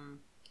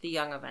the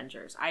Young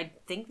Avengers. I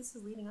think this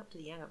is leading up to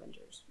the Young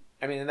Avengers.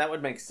 I mean, and that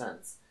would make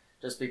sense.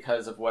 Just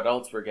because of what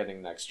else we're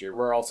getting next year.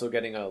 We're also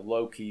getting a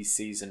Loki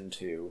season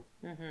 2.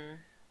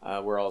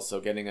 We're also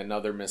getting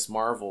another Miss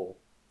Marvel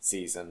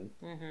season.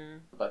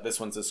 But this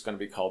one's just going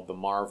to be called The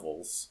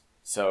Marvels.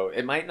 So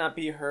it might not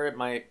be her. It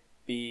might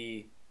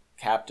be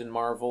Captain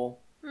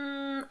Marvel.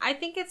 I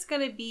think it's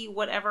going to be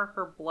whatever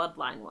her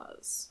bloodline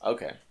was.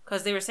 Okay.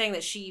 Because they were saying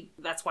that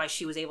that's why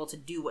she was able to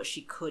do what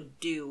she could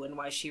do and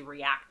why she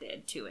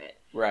reacted to it.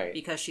 Right.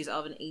 Because she's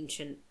of an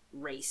ancient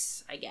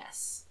race, I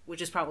guess.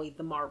 Which is probably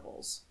the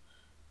Marvels.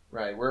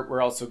 Right.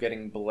 We're also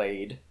getting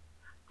Blade.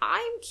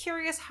 I'm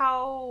curious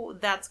how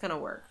that's going to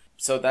work.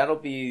 So that'll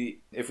be,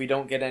 if we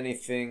don't get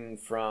anything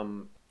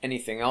from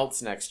anything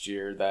else next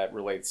year that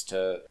relates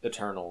to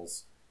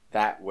Eternals,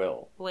 that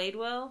will. Blade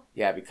will?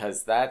 Yeah,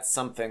 because that's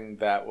something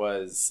that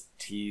was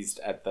teased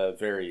at the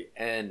very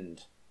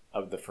end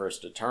of the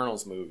first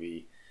Eternals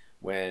movie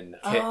when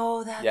Kit...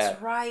 Oh,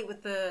 that's right,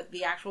 with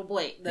the actual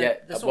blade,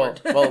 the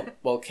sword.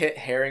 well, Kit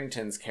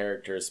Harington's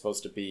character is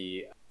supposed to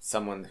be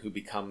someone who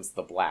becomes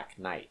the Black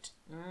Knight.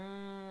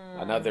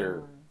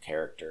 Another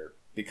character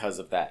because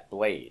of that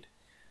blade.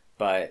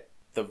 But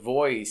the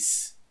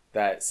voice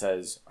that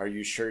says, "Are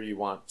you sure you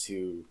want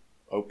to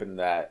open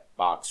that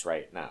box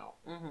right now?"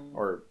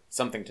 Or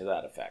something to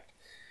that effect.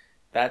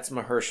 That's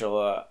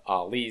Mahershala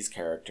Ali's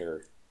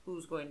character.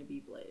 Who's going to be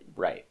Blade.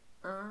 Right.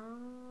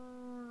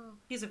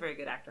 He's a very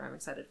good actor. I'm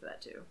excited for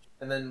that too.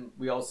 And then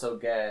we also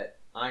get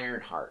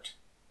Ironheart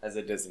as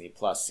a Disney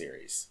Plus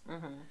series.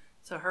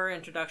 So her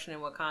introduction in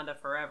Wakanda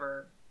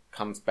Forever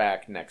comes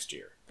back next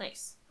year.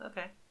 Nice.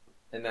 Okay.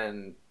 And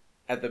then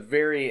at the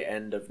very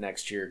end of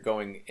next year,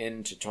 going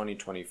into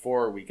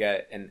 2024, we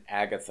get an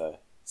Agatha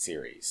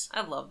series.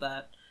 I love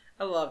that.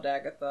 I loved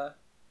Agatha.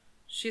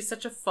 She's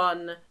such a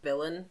fun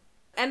villain.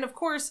 And of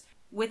course,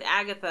 with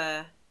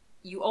Agatha,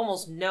 you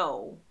almost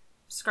know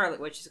Scarlet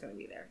Witch is going to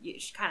be there.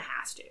 She kind of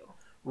has to.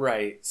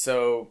 Right.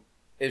 So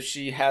if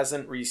she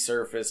hasn't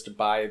resurfaced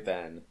by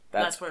then,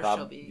 that's where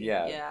she'll be.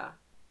 Yeah.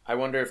 I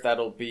wonder if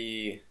that'll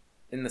be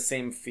in the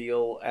same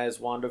feel as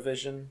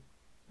WandaVision.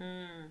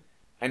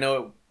 I know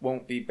it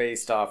won't be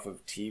based off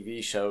of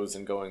TV shows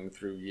and going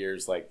through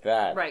years like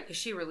that. Right, because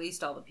she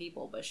released all the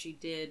people, but she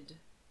did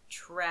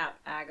trap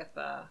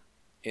Agatha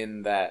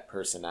in that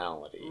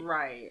personality.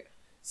 Right.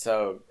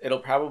 So it'll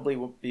probably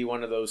be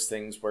one of those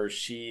things where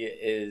she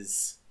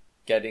is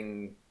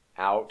getting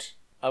out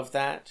of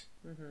that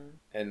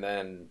and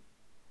then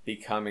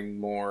becoming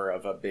more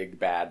of a big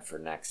bad for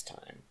next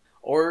time.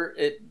 Or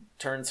it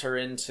turns her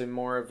into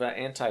more of an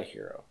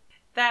anti-hero.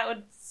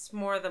 That's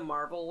more the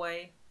Marvel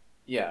way.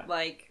 Yeah.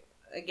 Like,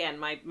 again,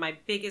 my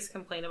biggest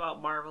complaint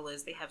about Marvel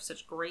is they have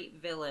such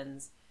great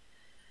villains,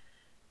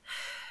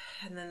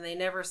 and then they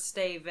never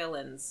stay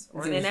villains,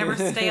 or they never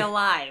stay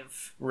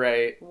alive.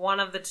 Right. One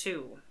of the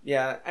two.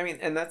 Yeah, I mean,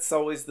 and that's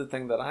always the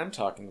thing that I'm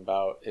talking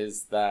about,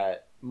 is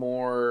that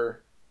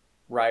more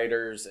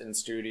writers and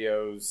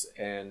studios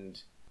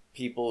and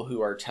people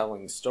who are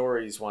telling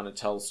stories want to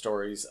tell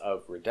stories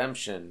of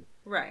redemption,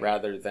 right,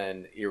 rather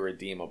than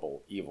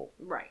irredeemable evil.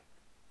 Right.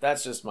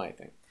 That's just my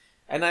thing.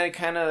 And I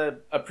kind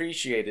of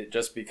appreciate it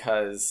just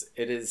because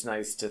it is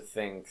nice to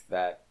think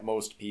that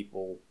most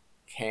people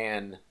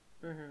can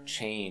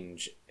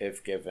change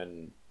if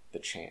given the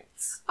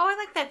chance. Oh, I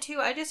like that too.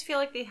 I just feel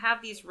like they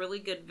have these really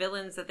good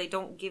villains that they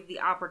don't give the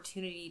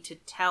opportunity to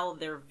tell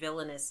their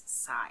villainous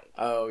side.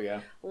 Oh,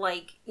 yeah.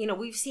 Like, you know,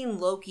 we've seen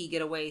Loki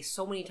get away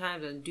so many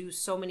times and do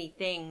so many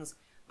things,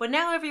 but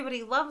now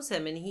everybody loves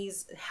him, and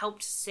he's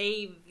helped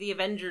save the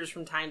Avengers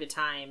from time to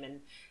time, and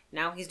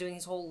now he's doing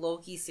his whole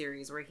Loki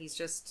series where he's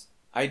just...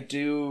 I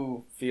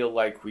do feel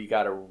like we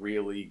got a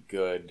really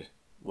good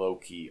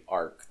Loki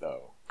arc,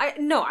 though.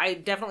 I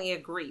definitely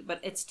agree, but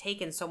it's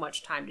taken so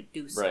much time to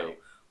do so. Right.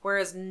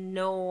 Whereas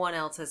no one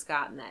else has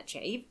gotten that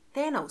chance.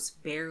 Thanos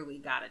barely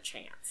got a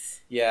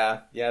chance.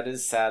 Yeah, it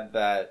is sad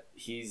that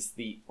he's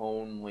the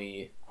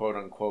only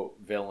quote-unquote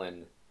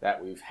villain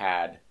that we've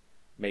had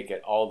make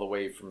it all the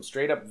way from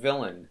straight-up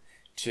villain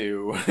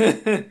to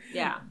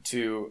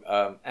to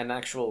an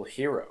actual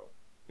hero.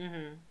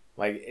 Mm-hmm.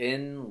 Like,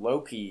 in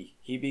Loki,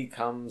 he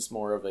becomes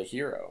more of a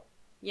hero.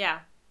 Yeah.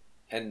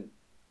 And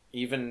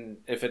even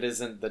if it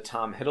isn't the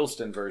Tom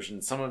Hiddleston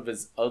version, some of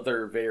his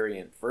other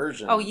variant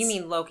versions... Oh, you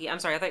mean Loki. I'm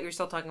sorry, I thought you were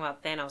still talking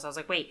about Thanos. I was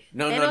like, wait,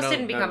 no, Thanos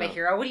didn't become a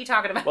hero. What are you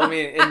talking about? Well, I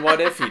mean, in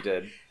What If he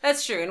did.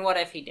 That's true. In What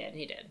If he did.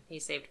 He did. He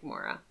saved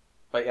Gamora.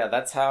 But yeah,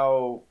 that's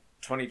how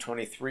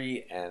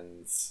 2023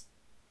 ends.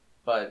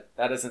 But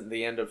that isn't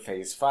the end of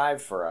Phase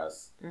 5 for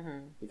us.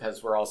 Mm-hmm.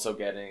 Because we're also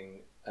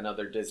getting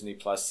another Disney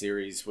Plus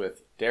series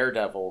with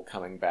Daredevil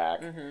coming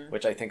back,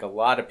 which I think a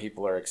lot of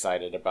people are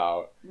excited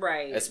about.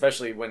 Right.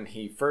 Especially when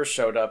he first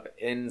showed up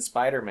in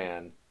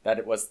Spider-Man, that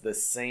it was the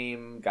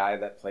same guy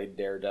that played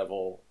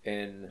Daredevil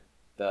in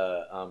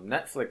the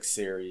Netflix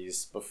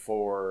series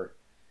before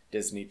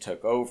Disney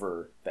took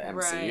over the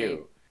MCU. Right.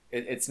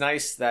 It's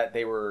nice that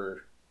they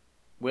were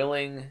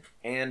willing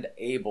and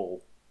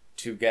able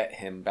to get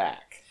him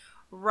back.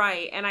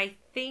 Right, and I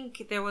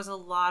think there was a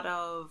lot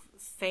of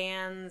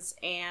fans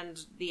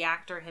and the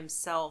actor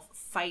himself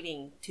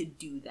fighting to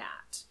do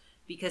that,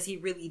 because he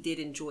really did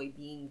enjoy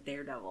being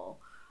Daredevil,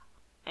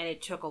 and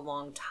it took a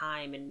long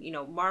time. And, you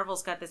know,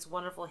 Marvel's got this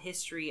wonderful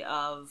history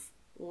of,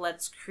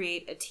 let's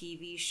create a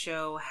TV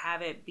show,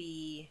 have it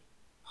be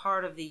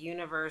part of the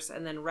universe,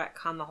 and then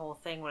retcon the whole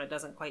thing when it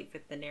doesn't quite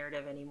fit the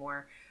narrative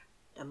anymore.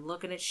 I'm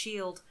looking at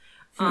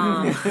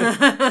S.H.I.E.L.D.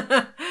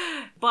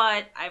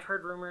 But I've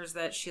heard rumors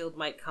that S.H.I.E.L.D.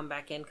 might come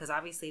back in, because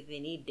obviously they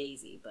need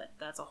Daisy, but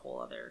that's a whole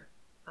other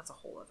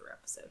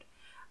episode.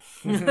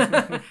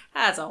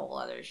 That's a whole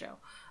other show.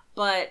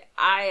 But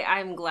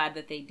I'm glad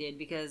that they did,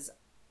 because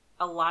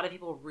a lot of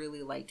people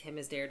really liked him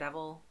as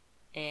Daredevil,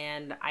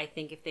 and I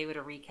think if they would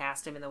have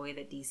recast him in the way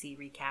that DC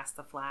recast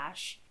The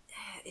Flash,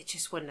 it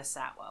just wouldn't have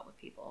sat well with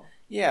people.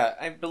 Yeah,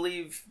 I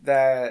believe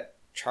that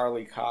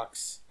Charlie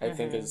Cox, I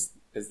think is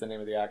the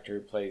name of the actor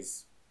who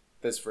plays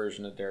this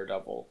version of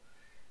Daredevil.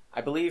 I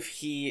believe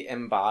he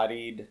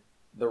embodied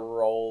the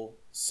role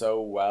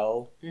so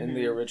well in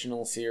the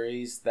original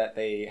series that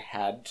they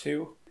had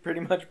to pretty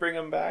much bring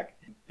him back,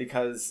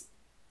 because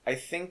I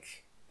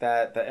think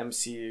that the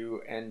MCU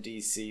and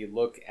DC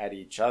look at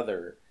each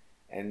other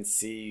and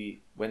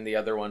see when the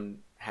other one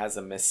has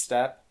a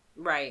misstep.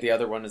 Right. The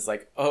other one is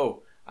like,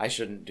 oh, I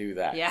shouldn't do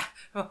that. Yeah.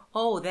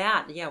 Oh,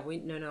 that. Yeah. We're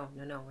not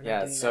doing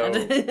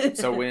that.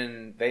 So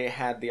when they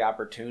had the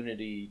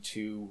opportunity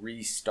to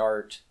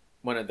restart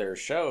one of their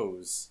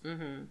shows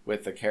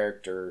with a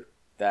character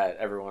that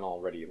everyone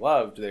already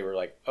loved, they were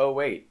like, oh,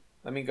 wait,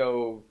 let me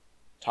go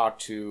talk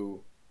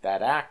to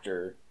that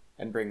actor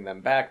and bring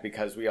them back,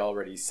 because we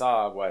already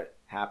saw what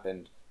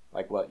happened,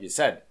 like what you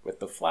said, with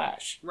The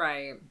Flash.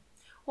 Right.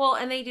 Well,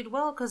 and they did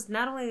well, because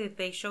not only did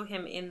they show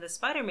him in the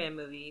Spider-Man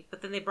movie,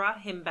 but then they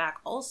brought him back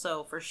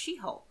also for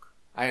She-Hulk.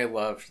 I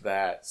loved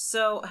that.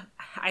 So,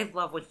 I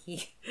love when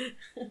he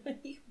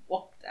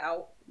walked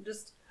out,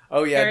 just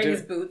carrying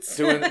his boots.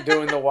 doing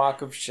the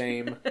walk of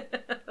shame.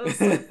 That was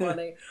so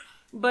funny.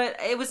 But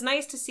it was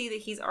nice to see that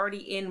he's already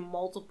in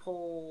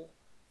multiple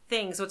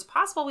things. So it's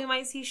possible we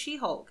might see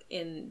She-Hulk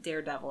in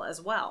Daredevil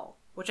as well,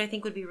 which I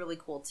think would be really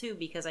cool too,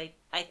 because I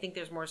think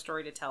there's more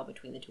story to tell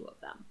between the two of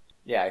them.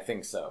 Yeah, I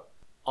think so.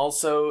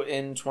 Also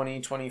in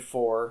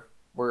 2024,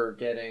 we're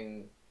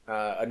getting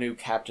a new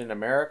Captain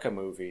America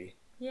movie.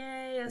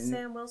 Yay, a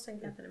Sam Wilson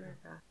Captain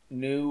America.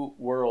 New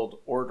World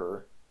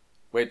Order,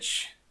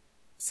 which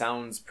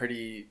sounds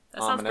pretty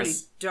ominous.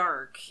 Sounds pretty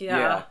dark,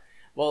 yeah.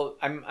 Well,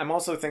 I'm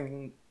also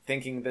thinking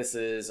this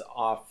is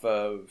off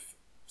of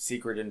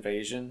Secret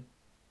Invasion,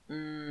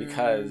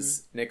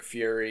 because Nick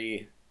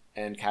Fury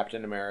and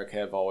Captain America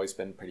have always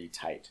been pretty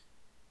tight.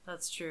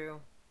 That's true.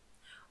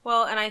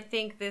 Well, and I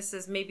think this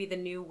is maybe the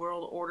new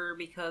world order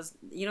because,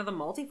 the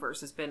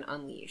multiverse has been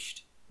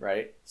unleashed.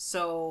 Right?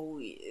 So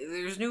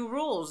there's new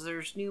rules,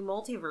 there's new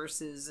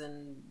multiverses,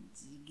 and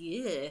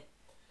yeah.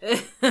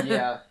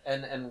 Yeah,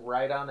 and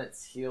right on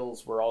its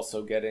heels, we're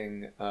also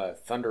getting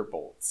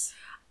Thunderbolts.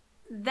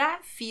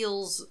 That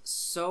feels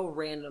so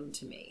random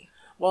to me.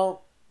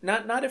 Well,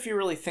 not if you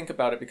really think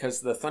about it,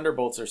 because the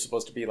Thunderbolts are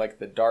supposed to be like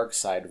the dark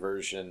side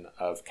version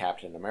of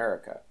Captain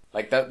America.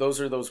 Like that, those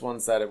are those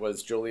ones that it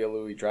was Julia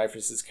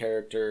Louis-Dreyfus's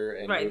character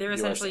and Right, they're US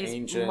essentially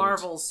Agent.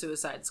 Marvel's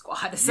Suicide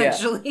Squad,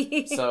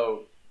 essentially. Yeah.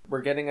 So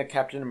we're getting a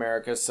Captain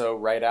America. So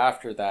right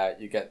after that,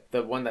 you get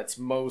the one that's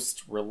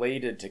most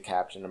related to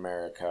Captain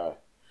America.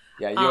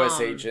 Yeah, US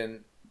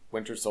Agent,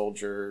 Winter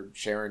Soldier,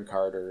 Sharon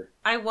Carter.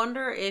 I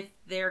wonder if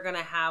they're going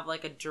to have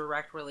like a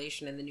direct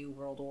relation in the New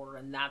World Order,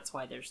 and that's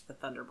why there's the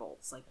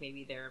Thunderbolts. Like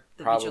maybe they're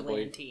the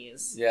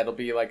vigilantes. Yeah, it'll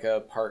be like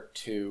a part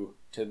 2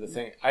 to the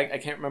thing. I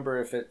can't remember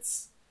if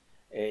it's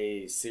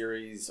a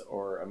series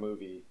or a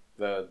movie.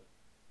 The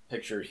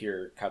picture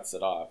here cuts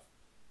it off.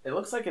 It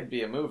looks like it'd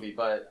be a movie,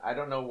 but I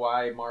don't know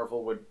why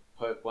Marvel would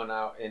put one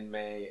out in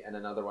May and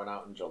another one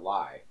out in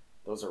July.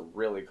 Those are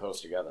really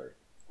close together.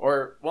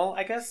 Or, well,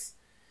 I guess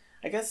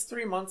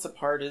 3 months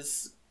apart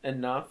is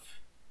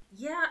enough.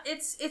 Yeah,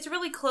 it's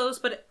really close,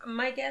 but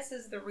my guess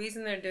is the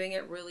reason they're doing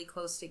it really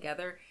close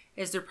together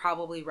is they're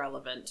probably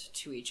relevant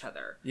to each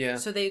other. Yeah.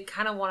 So they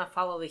kind of want to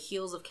follow the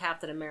heels of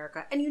Captain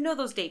America, and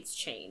those dates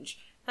change.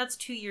 That's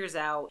 2 years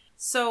out.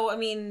 So, I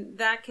mean,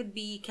 that could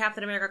be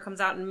Captain America comes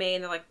out in May,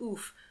 and they're like,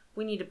 oof,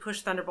 we need to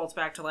push Thunderbolts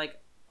back to,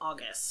 like,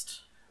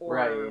 August or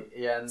right.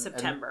 Yeah,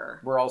 September.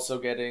 And we're also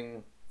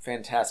getting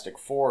Fantastic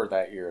Four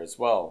that year as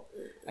well.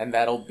 And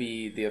that'll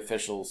be the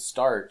official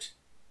start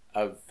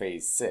of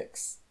Phase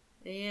 6.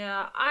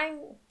 Yeah, I'm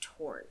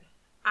torn.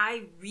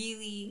 I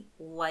really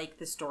like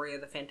the story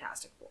of the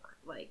Fantastic Four.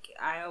 Like,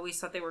 I always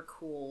thought they were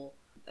cool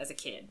as a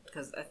kid,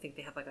 because I think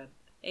they had, like,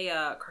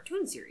 a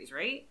cartoon series,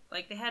 right?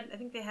 Like, I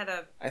think they had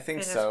a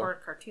Fantastic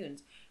Four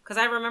cartoons. Because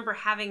I remember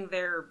having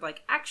their,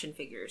 like, action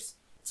figures.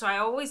 So I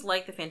always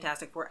liked the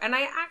Fantastic Four. And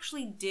I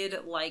actually did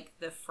like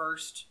the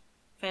first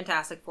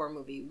Fantastic Four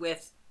movie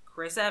with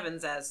Chris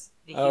Evans as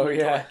the Human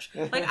Torch.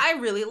 Like, I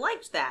really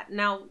liked that.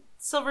 Now,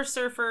 Silver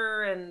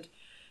Surfer and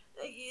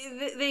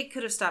they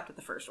could have stopped at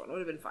the first one. It would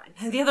have been fine.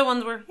 The other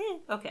ones were,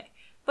 okay.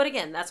 But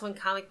again, that's when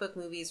comic book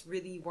movies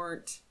really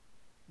weren't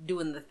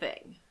doing the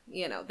thing.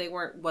 They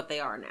weren't what they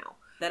are now.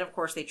 Then, of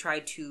course, they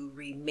tried to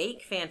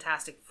remake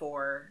Fantastic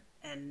Four,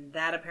 and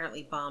that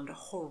apparently bombed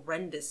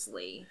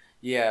horrendously.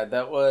 Yeah,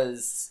 that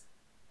was,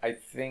 I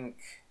think,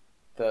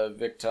 the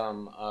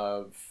victim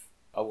of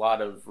a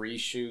lot of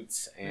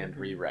reshoots and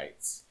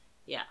rewrites.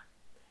 Yeah.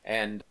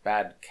 And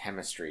bad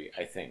chemistry,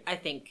 I think. I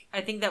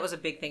think that was a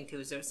big thing, too,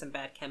 is there was some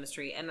bad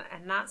chemistry and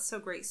not so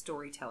great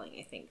storytelling,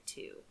 I think,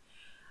 too.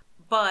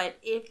 But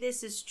if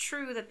this is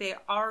true that they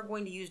are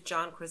going to use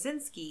John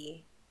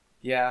Krasinski...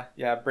 Yeah,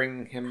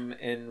 bring him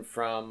in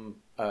from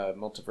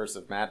Multiverse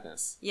of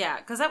Madness. Yeah,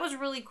 because that was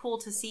really cool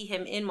to see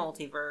him in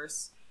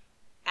Multiverse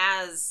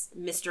as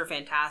Mr.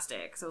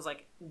 Fantastic. So it was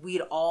like,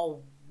 we'd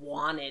all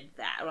wanted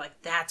that. We're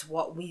like, that's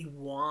what we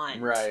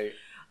want. Right.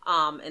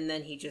 And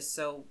then he just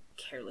so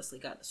carelessly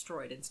got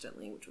destroyed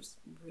instantly, which was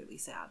really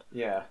sad.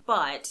 Yeah.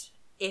 But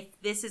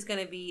if this is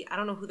going to be, I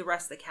don't know who the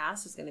rest of the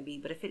cast is going to be,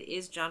 but if it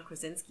is John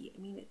Krasinski, I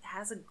mean, it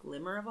has a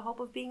glimmer of a hope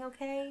of being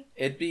okay.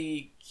 It'd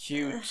be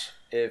cute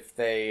if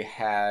they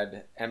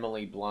had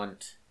Emily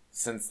Blunt,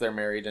 since they're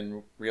married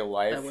in real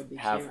life,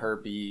 have her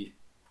be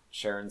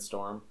Sharon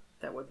Storm.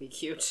 That would be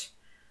cute.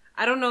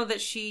 I don't know that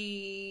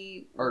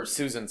she... Or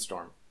Susan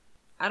Storm.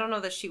 I don't know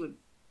that she would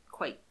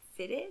quite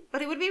fit it,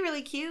 but it would be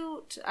really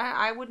cute.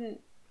 I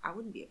wouldn't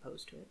be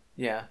opposed to it.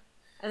 Yeah.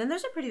 And then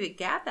there's a pretty big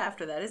gap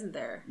after that, isn't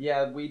there?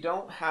 Yeah, we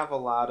don't have a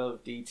lot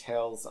of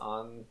details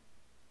on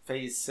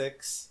Phase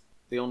 6.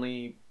 The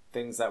only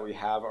things that we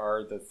have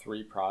are the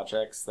 3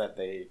 projects that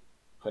they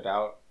put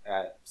out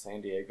at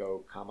San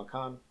Diego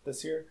Comic-Con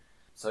this year.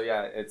 So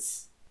yeah,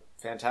 it's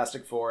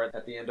Fantastic Four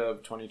at the end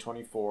of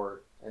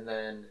 2024. And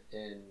then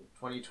in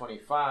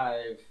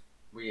 2025,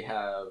 we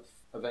have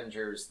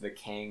Avengers, the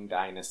Kang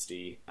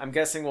Dynasty. I'm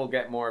guessing we'll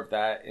get more of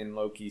that in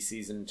Loki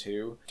Season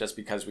 2, just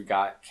because we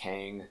got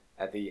Kang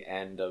at the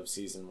end of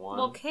Season 1.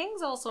 Well,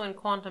 Kang's also in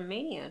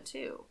Quantumania,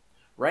 too.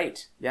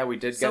 Right. Yeah, we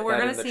did get that in the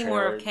trailer. So we're going to see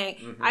more of Kang.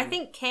 Mm-hmm. I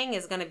think Kang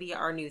is going to be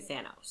our new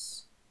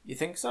Thanos. You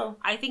think so?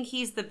 I think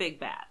he's the big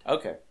bad.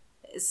 Okay.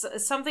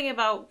 Something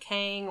about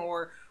Kang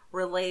or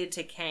related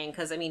to Kang,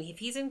 because, I mean, if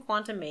he's in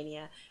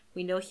Quantumania,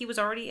 we know he was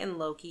already in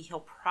Loki.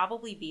 He'll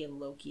probably be in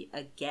Loki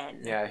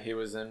again. Yeah, he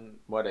was in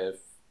What If.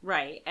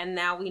 Right, and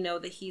now we know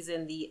that he's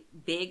in the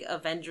big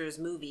Avengers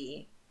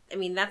movie. I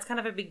mean, that's kind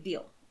of a big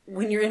deal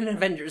when you're in an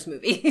Avengers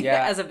movie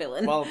as a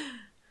villain. Well,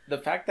 the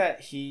fact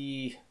that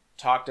he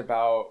talked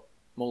about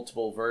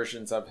multiple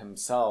versions of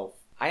himself,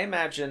 I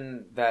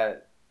imagine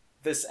that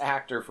this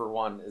actor, for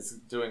one, is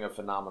doing a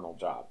phenomenal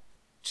job.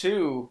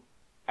 2,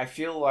 I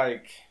feel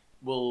like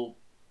we'll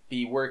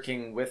be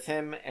working with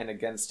him and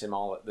against him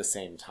all at the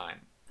same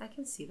time. I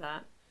can see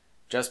that.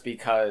 just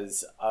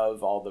because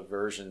of all the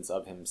versions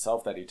of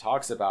himself that he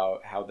talks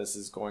about, how this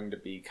is going to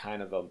be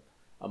kind of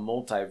a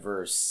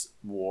multiverse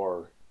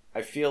war.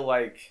 I feel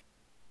like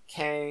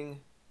Kang,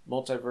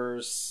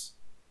 multiverse,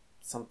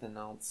 something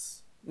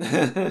else.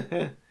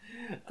 The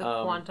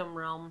quantum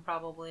realm,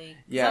 probably.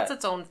 Yeah. That's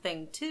its own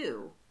thing,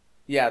 too.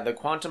 Yeah, the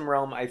quantum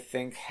realm, I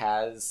think,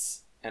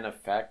 has an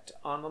effect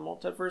on the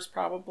multiverse,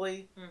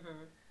 probably.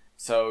 Mm-hmm.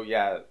 So,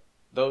 yeah,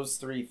 those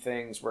three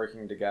things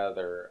working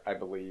together, I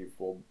believe,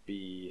 will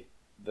be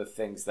the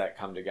things that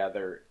come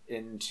together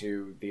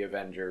into the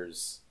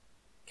Avengers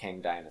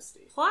Kang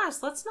Dynasty.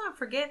 Plus, let's not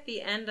forget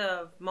the end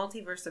of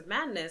Multiverse of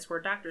Madness,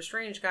 where Doctor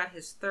Strange got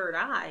his third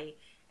eye,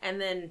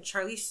 and then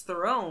Charlize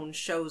Theron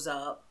shows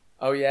up.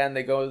 Oh, yeah, and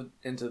they go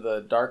into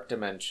the dark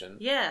dimension.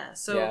 Yeah,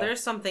 so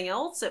there's something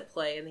else at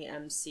play in the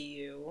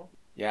MCU.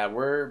 Yeah,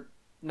 we're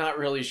not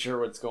really sure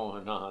what's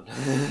going on.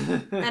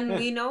 And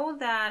we know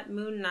that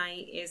Moon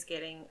Knight is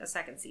getting a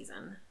second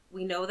season.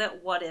 We know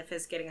that What If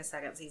is getting a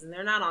second season.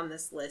 They're not on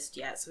this list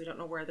yet, so we don't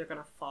know where they're going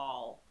to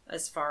fall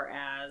as far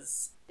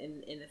as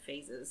in the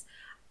phases.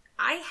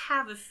 I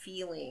have a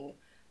feeling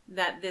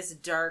that this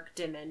dark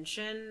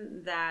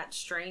dimension that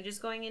Strange is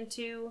going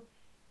into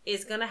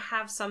is going to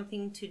have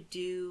something to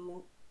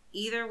do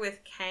either with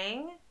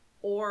Kang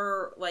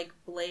or like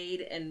Blade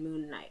and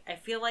Moon Knight. I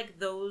feel like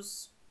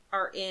those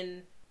are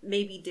in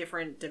maybe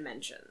different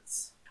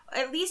dimensions.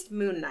 At least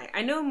Moon Knight.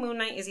 I know Moon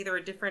Knight is either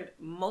a different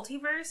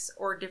multiverse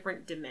or a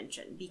different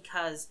dimension,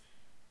 because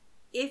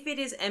if it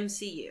is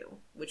MCU,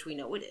 which we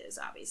know it is,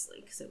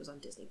 obviously, because it was on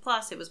Disney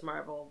Plus, it was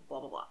Marvel,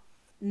 blah, blah, blah.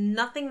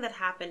 Nothing that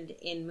happened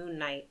in Moon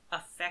Knight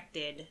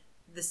affected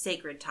the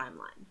sacred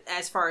timeline,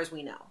 as far as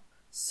we know.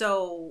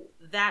 So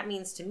that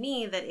means to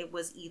me that it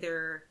was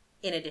either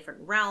in a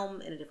different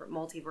realm, in a different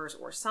multiverse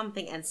or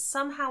something, and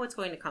somehow it's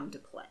going to come to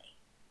play.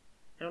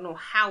 I don't know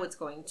how it's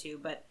going to,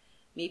 but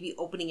maybe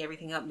opening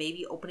everything up,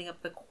 maybe opening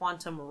up the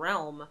quantum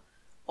realm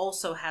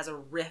also has a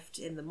rift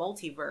in the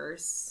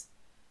multiverse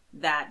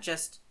that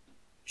just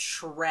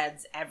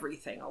shreds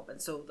everything open.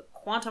 So the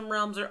quantum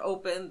realms are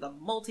open, the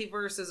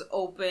multiverse is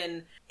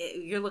open.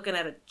 You're looking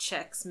at a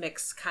Chex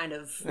Mix kind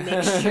of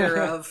mixture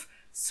of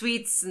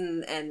sweets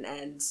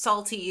and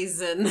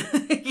salties and,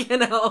 you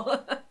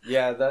know.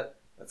 Yeah,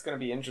 that's going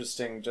to be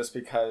interesting, just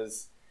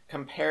because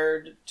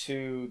compared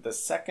to the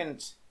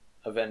second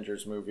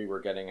Avengers movie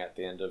we're getting at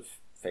the end of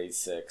Phase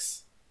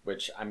 6,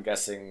 which I'm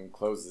guessing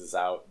closes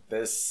out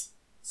this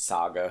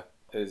saga,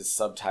 is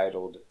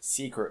subtitled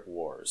Secret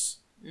Wars,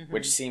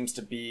 which seems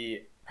to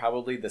be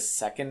probably the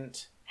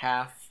second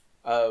half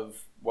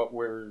of what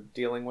we're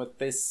dealing with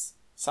this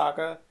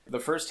saga. The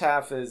first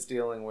half is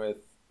dealing with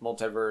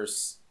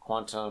multiverse,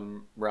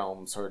 quantum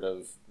realm sort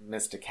of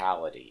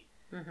mysticality,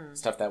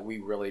 stuff that we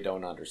really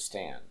don't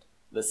understand.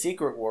 The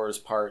Secret Wars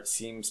part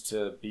seems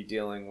to be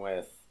dealing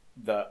with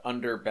the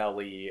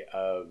underbelly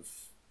of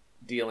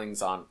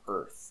dealings on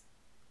Earth.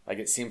 Like,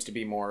 it seems to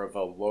be more of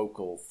a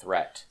local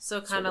threat. So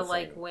kind of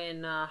like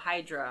when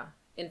Hydra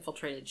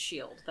infiltrated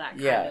S.H.I.E.L.D., that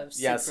kind of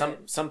secret.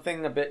 Yeah,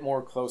 something a bit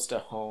more close to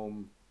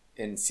home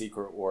in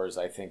Secret Wars,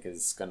 I think,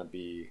 is going to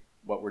be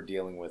what we're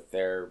dealing with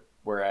there.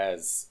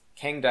 Whereas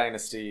Kang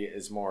Dynasty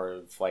is more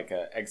of like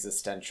a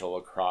existential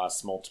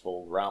across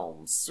multiple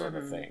realms sort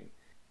of thing.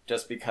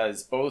 Just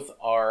because both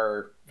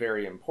are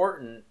very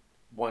important,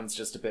 one's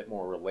just a bit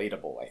more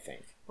relatable, I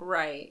think.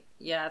 Right.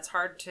 Yeah, it's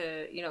hard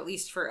to, at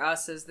least for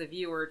us as the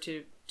viewer,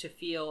 to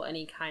feel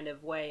any kind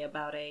of way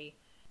about a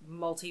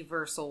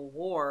multiversal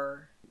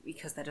war,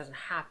 because that doesn't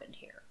happen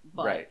here.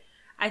 But right.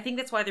 I think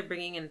that's why they're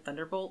bringing in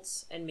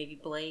Thunderbolts and maybe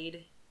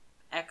Blade,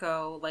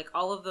 Echo. Like,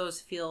 all of those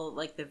feel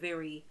like the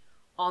very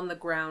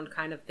on-the-ground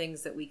kind of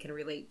things that we can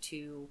relate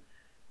to,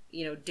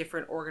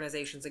 different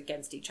organizations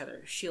against each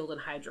other. S.H.I.E.L.D.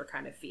 and Hydra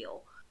kind of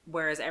feel.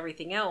 Whereas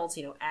everything else,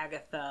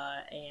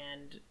 Agatha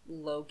and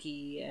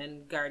Loki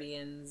and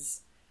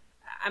Guardians,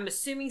 I'm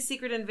assuming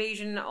Secret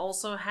Invasion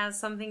also has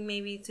something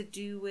maybe to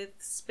do with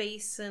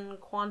space and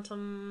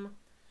quantum.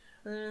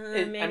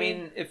 I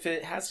mean, if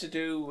it has to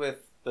do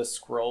with the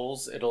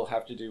Skrulls, it'll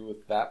have to do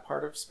with that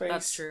part of space.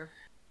 That's true.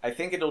 I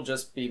think it'll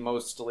just be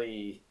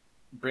mostly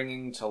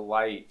bringing to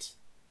light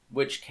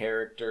which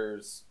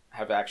characters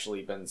have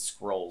actually been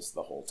Skrulls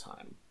the whole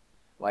time.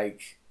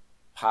 Like,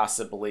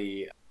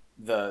 possibly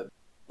the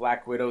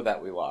Black Widow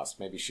that we lost,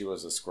 maybe she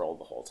was a Skrull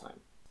the whole time.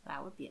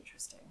 That would be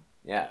interesting.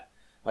 Yeah.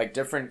 Like,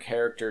 different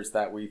characters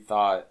that we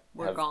thought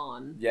were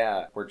gone.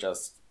 Yeah, were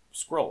just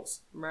Skrulls.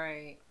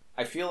 Right.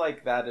 I feel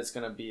like that is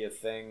going to be a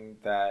thing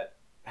that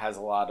has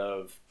a lot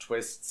of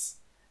twists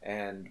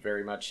and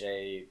very much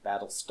a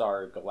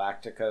Battlestar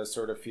Galactica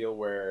sort of feel,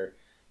 where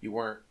you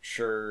weren't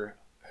sure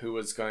who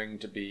was going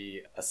to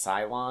be a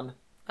Cylon.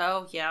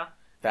 Oh, yeah.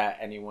 That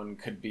anyone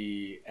could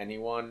be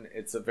anyone.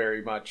 It's a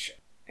very much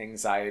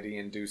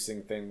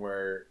anxiety-inducing thing,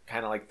 where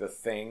kind of like The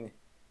Thing,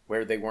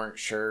 where they weren't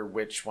sure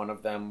which one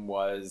of them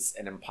was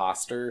an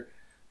imposter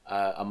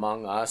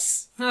among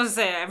us. I was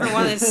saying,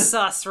 everyone is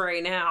sus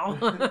right now.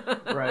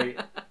 Right.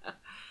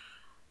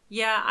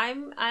 Yeah,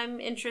 I'm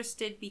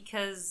interested,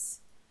 because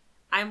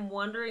I'm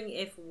wondering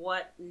if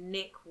what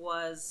Nick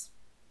was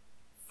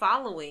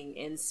following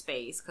in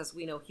space, because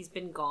we know he's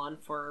been gone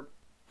for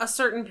a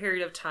certain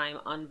period of time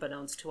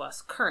unbeknownst to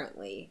us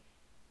currently.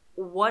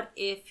 What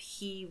if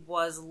he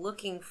was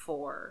looking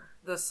for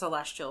the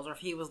Celestials, or if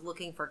he was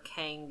looking for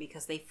Kang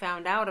because they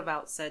found out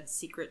about said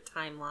secret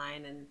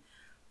timeline and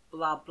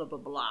blah, blah, blah,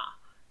 blah.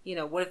 You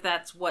know, what if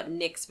that's what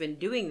Nick's been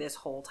doing this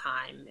whole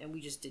time and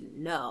we just didn't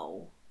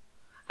know?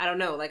 I don't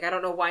know. Like, I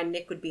don't know why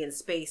Nick would be in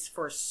space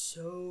for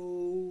so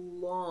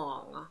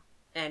long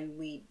and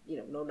we,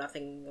 know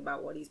nothing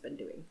about what he's been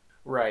doing.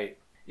 Right.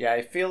 Yeah,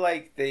 I feel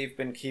like they've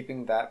been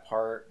keeping that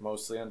part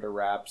mostly under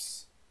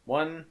wraps.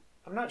 One,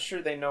 I'm not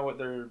sure they know what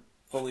they're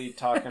fully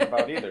talking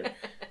about either.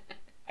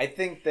 I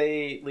think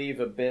they leave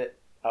a bit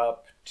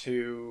up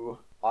to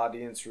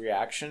audience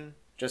reaction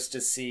just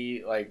to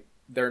see, like,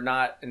 they're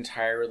not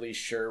entirely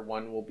sure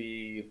one will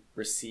be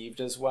received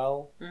as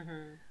well.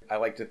 Mm-hmm. I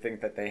like to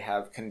think that they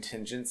have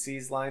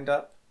contingencies lined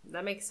up.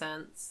 That makes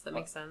sense.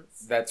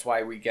 That's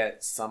why we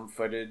get some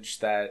footage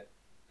that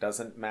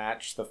doesn't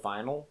match the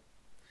final.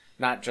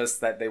 Not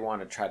just that they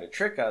want to try to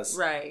trick us,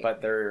 right?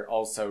 But they're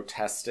also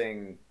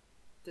testing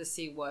to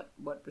see what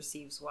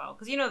receives well.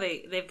 Because,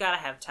 they've got to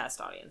have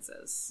test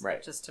audiences.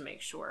 Right. Just to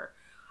make sure.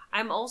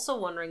 I'm also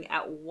wondering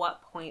at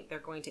what point they're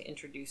going to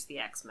introduce the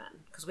X-Men.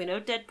 Because we know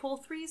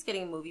Deadpool 3 is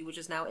getting a movie, which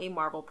is now a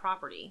Marvel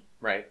property.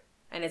 Right.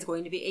 And it's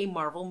going to be a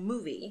Marvel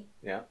movie.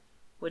 Yeah.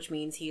 Which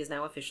means he is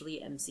now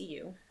officially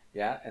MCU.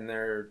 Yeah, and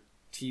they're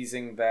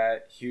teasing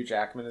that Hugh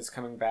Jackman is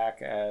coming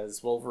back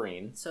as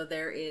Wolverine. So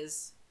there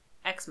is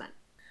X-Men.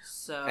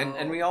 So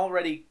And we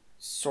already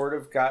sort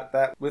of got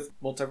that with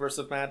Multiverse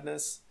of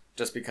Madness.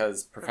 Just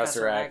because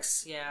Professor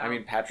X, yeah. I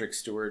mean Patrick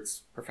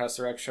Stewart's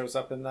Professor X shows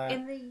up in that.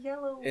 In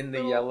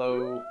the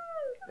yellow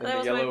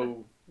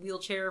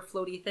wheelchair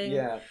floaty thing.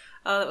 Yeah.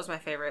 Oh, that was my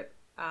favorite.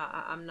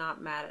 I'm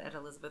not mad at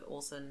Elizabeth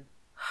Olsen,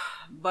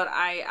 but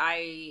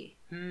I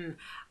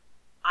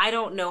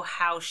don't know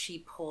how she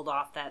pulled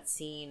off that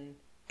scene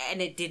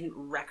and it didn't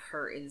wreck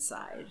her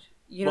inside.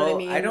 You know what I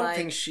mean? I don't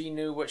think she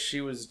knew what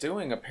she was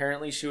doing.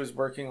 Apparently she was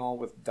working all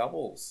with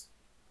doubles.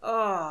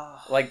 Oh.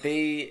 Like,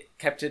 they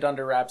kept it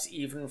under wraps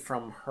even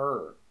from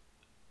her.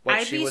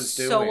 I'd be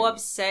so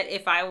upset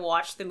if I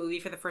watched the movie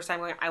for the first time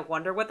going, I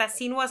wonder what that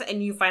scene was,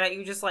 and you find out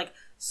you just, like,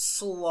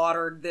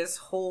 slaughtered this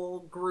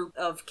whole group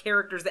of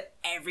characters that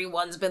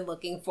everyone's been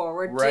looking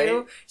forward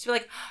to. She'd be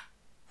like,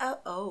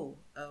 oh.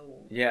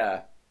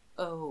 Yeah.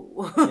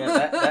 Oh.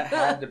 Yeah, that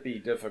had to be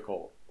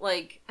difficult.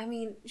 Like, I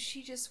mean,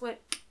 she just went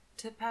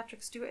to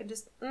Patrick Stewart and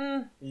just,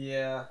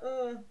 Yeah.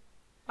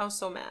 I was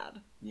so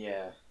mad.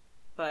 Yeah.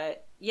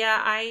 But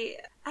yeah, I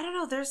don't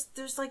know.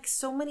 There's like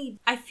so many.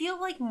 I feel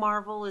like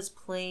Marvel is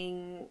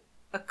playing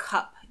a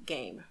cup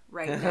game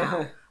right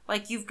now.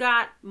 Like, you've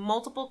got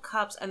multiple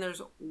cups and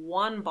there's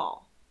one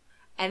ball,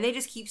 and they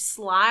just keep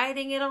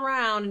sliding it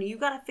around, and you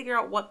got to figure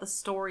out what the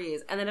story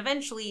is, and then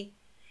eventually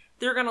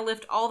they're gonna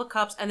lift all the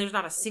cups and there's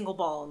not a single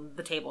ball on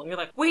the table, and you're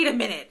like, wait a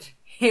minute,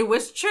 it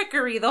was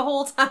trickery the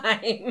whole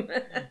time.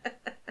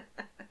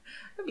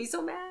 I'd be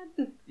so mad.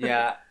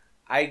 Yeah,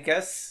 I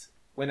guess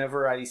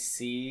whenever I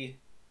see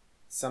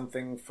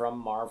something from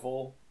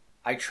Marvel,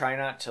 I try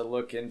not to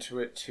look into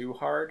it too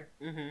hard,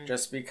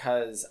 just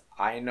because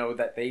I know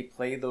that they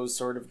play those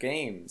sort of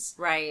games.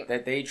 Right.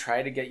 That they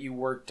try to get you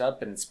worked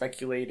up and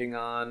speculating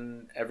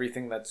on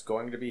everything that's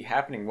going to be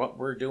happening, what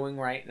we're doing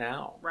right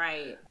now.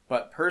 Right.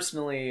 But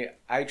personally,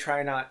 I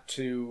try not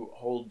to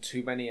hold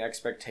too many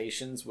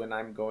expectations when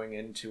I'm going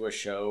into a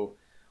show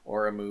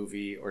or a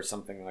movie or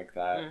something like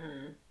that,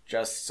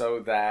 just so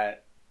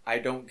that I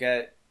don't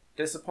get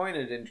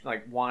disappointed in,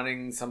 like,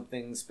 wanting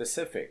something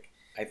specific.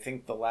 I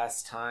think the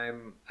last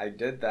time I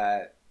did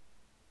that,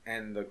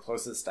 and the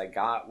closest I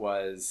got,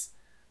 was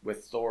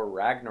with Thor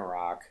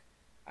Ragnarok.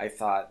 I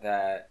thought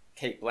that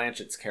Cate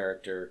Blanchett's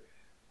character,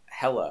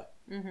 Hela,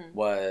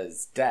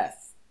 was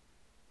Death.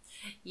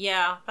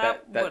 Yeah,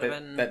 that would have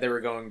been... That they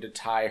were going to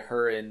tie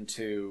her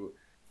into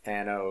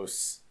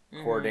Thanos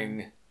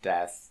courting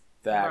Death,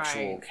 the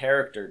actual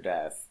character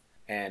Death,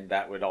 and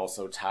that would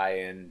also tie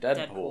in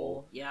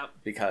Deadpool. Yep.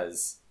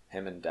 Because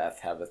him and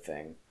Death have a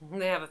thing.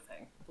 They have a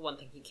thing. The one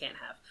thing he can't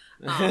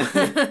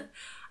have.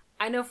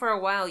 I know for a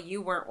while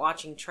you weren't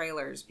watching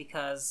trailers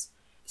because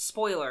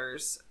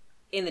spoilers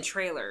in the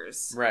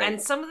trailers. Right.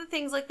 And some of the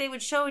things, like, they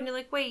would show and you're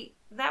like, wait,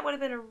 that would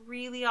have been a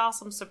really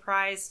awesome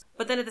surprise.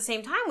 But then at the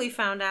same time we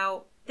found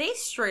out they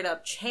straight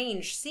up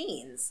changed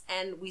scenes.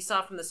 And we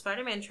saw from the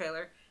Spider-Man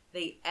trailer,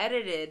 they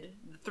edited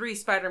the 3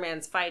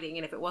 Spider-Mans fighting,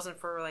 and if it wasn't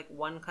for, like,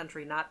 one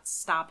country not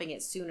stopping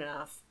it soon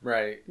enough,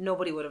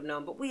 nobody would have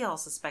known. But we all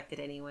suspected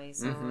anyway,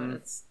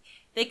 so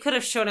they could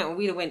have shown it and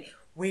we'd have went,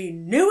 we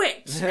knew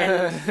it!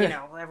 And,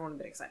 everyone would have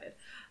been excited.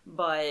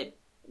 But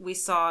we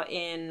saw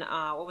in,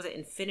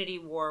 Infinity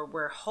War,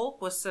 where Hulk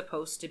was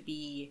supposed to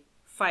be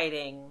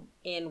fighting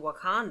in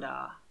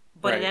Wakanda,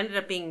 but it ended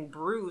up being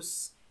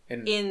Bruce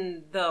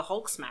in the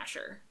Hulk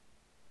Smasher.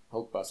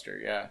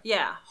 Hulkbuster, yeah.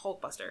 Yeah,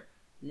 Hulkbuster.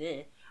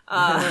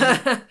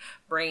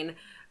 Brain.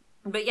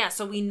 But yeah,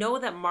 so we know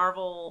that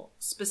Marvel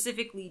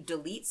specifically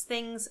deletes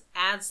things,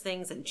 adds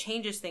things, and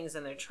changes things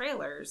in their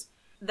trailers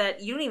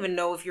that you don't even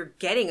know if you're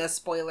getting a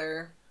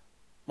spoiler.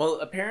 Well,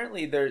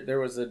 apparently there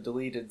was a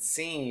deleted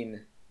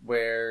scene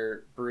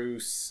where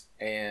Bruce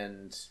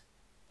and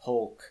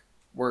Hulk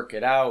work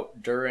it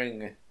out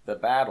during the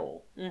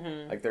battle.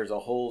 Mm-hmm. Like, there's a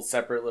whole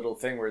separate little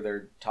thing where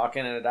they're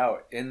talking it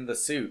out in the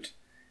suit,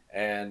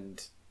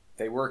 and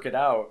they work it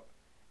out,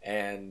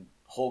 and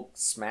Hulk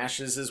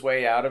smashes his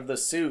way out of the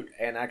suit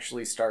and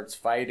actually starts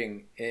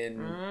fighting in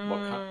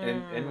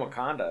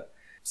Wakanda.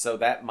 So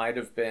that might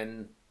have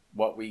been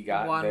what we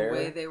got One there.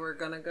 way they were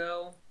gonna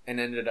go. And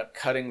ended up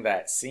cutting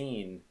that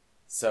scene,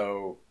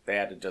 so they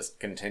had to just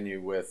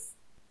continue with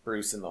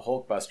Bruce and the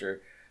Hulkbuster.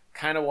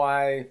 Kind of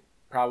why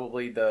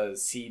probably the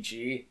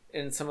CG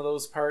in some of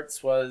those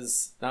parts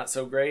was not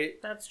so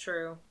great. That's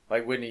true.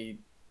 Like when he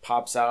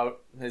pops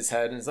out his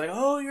head and is like,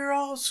 "Oh, you're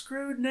all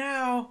screwed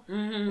now."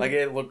 Mm-hmm. Like,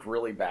 it looked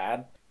really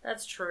bad.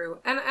 That's true.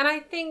 And I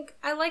think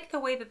I like the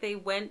way that they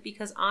went,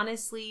 because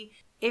honestly,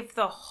 if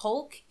the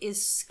Hulk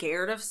is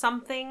scared of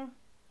something,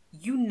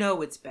 you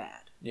know it's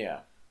bad. Yeah.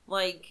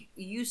 Like,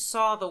 you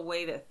saw the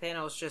way that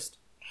Thanos just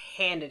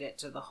handed it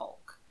to the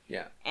Hulk.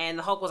 Yeah. And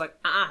the Hulk was like,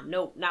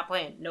 nope, not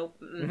playing. Nope.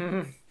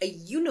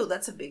 You know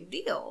that's a big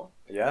deal.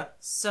 Yeah.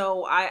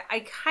 So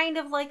I kind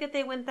of like that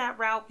they went that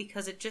route,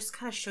 because it just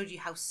kind of showed you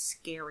how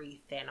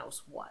scary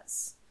Thanos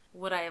was.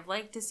 Would I have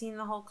liked to seen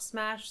the Hulk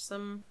smash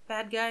some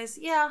bad guys?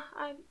 Yeah,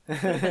 it would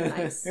have been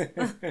nice.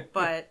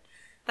 But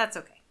that's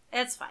okay.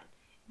 It's fine.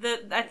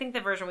 I think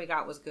the version we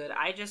got was good.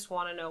 I just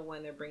want to know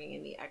when they're bringing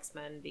in the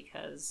X-Men,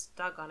 because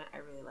doggone it, I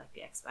really like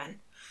the X-Men.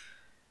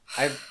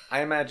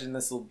 I imagine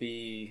this will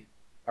be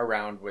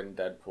around when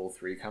Deadpool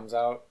 3 comes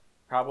out,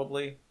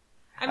 probably.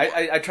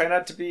 I try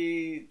not to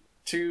be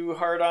too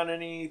hard on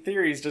any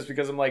theories, just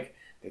because I'm like,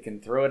 they can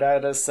throw it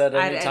at us at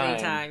any time. At any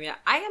time, yeah.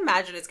 I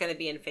imagine it's going to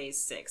be in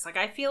Phase 6. Like,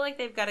 I feel like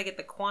they've got to get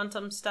the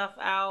quantum stuff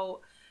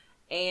out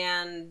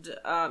and,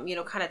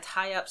 kind of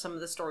tie up some of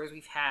the stories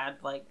we've had.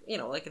 Like,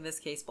 like in this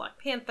case, Black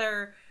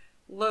Panther,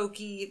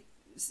 Loki,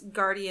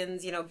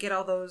 Guardians, get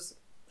all those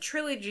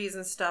trilogies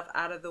and stuff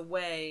out of the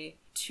way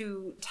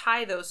to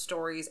tie those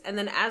stories. And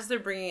then as they're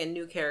bringing in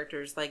new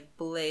characters like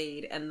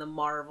Blade and the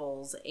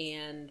Marvels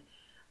and,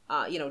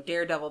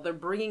 Daredevil, they're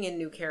bringing in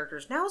new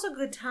characters. Now's a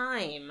good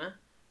time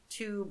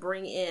to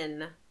bring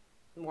in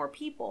more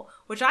people,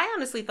 which I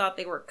honestly thought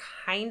they were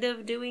kind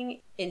of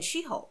doing in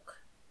She-Hulk,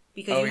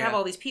 because have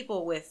all these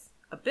people with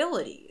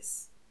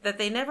abilities that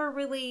they never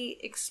really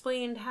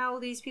explained how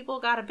these people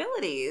got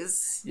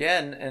abilities. Yeah,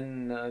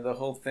 and the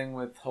whole thing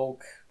with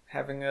Hulk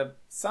having a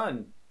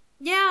son.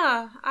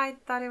 Yeah, I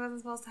thought he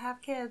wasn't supposed to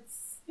have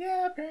kids.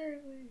 Yeah,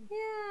 apparently.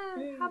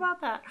 Yeah, how about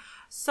that?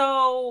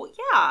 So,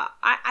 yeah,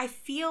 I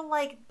feel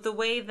like the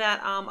way that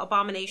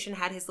Abomination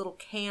had his little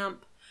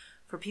camp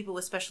for people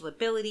with special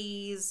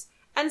abilities,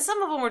 and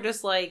some of them were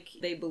just like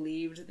they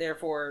believed,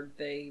 therefore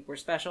they were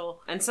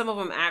special, and some of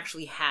them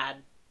actually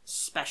had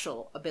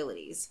special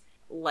abilities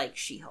like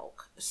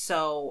She-Hulk.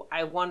 So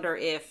I wonder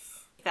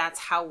if that's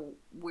how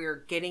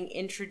we're getting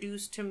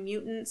introduced to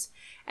mutants.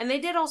 And they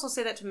did also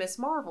say that to Miss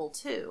Marvel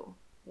too,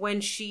 when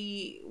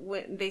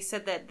they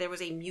said that there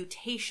was a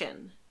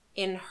mutation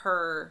in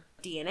her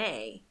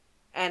DNA,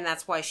 and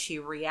that's why she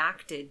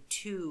reacted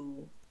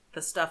to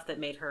the stuff that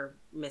made her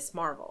Miss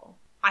Marvel.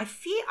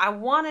 I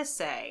want to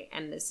say,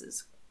 and this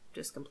is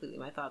just completely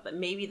my thought, that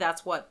maybe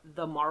that's what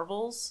the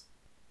Marvels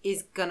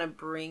is gonna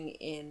bring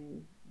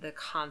in the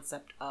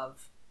concept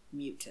of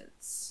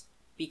mutants.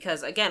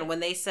 Because again,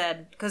 when they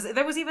said, because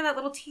there was even that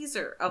little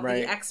teaser of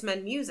the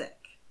X-Men music.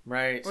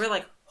 Right. We're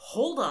like,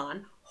 hold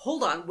on,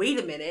 wait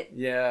a minute.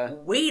 Yeah.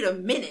 Wait a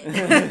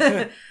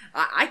minute.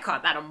 I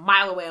caught that a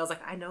mile away. I was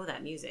like, I know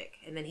that music.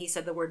 And then he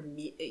said the word,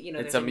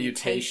 it's a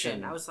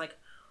mutation. I was like,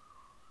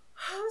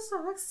 I'm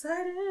so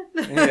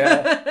excited.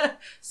 Yeah.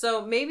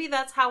 So maybe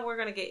that's how we're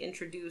going to get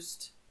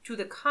introduced to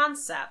the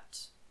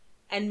concept,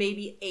 and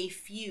maybe a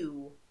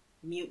few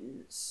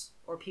mutants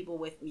or people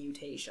with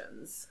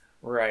mutations.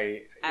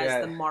 Right.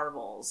 As the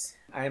Marvels.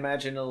 I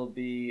imagine it'll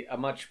be a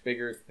much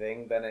bigger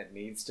thing than it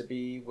needs to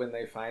be when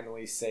they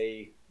finally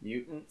say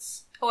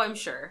mutants. Oh, I'm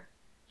sure.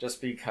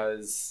 Just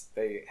because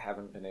they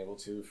haven't been able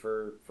to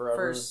for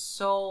forever. For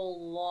so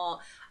long.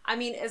 I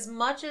mean, as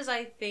much as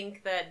I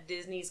think that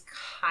Disney's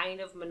kind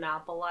of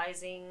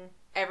monopolizing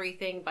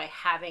everything by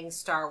having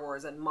Star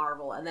Wars and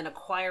Marvel and then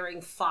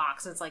acquiring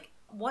Fox, it's like,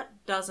 what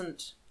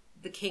doesn't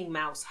the King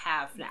Mouse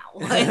have now?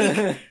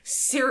 Like,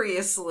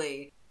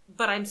 seriously.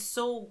 But I'm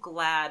so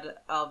glad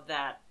of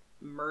that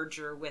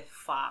merger with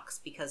Fox,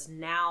 because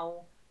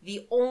now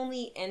the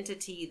only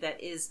entity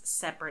that is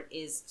separate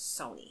is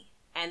Sony.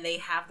 And they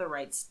have the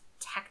rights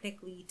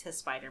technically to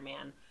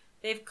Spider-Man.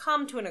 They've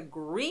come to an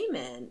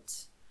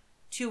agreement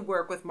to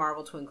work with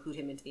Marvel to include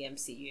him into the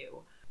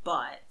MCU,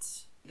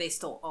 but they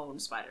still own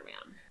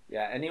Spider-Man.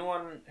 Yeah,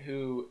 anyone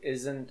who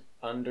isn't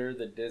under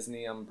the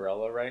Disney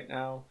umbrella right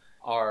now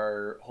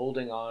are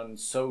holding on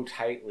so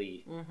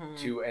tightly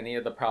to any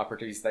of the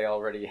properties they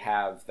already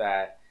have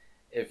that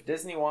if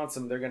Disney wants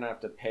them, they're going to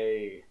have to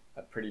pay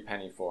a pretty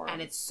penny for them.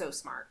 And it's so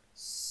smart.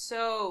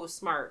 So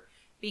smart.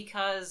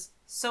 Because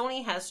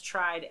Sony has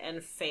tried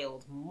and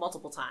failed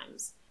multiple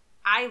times.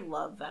 I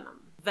love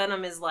Venom.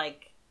 Venom is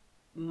like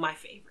my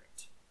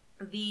favorite.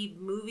 The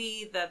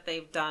movie that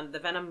they've done, the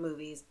Venom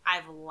movies,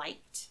 I've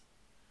liked.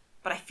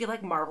 But I feel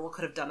like Marvel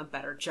could have done a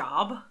better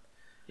job.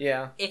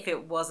 Yeah. If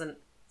it wasn't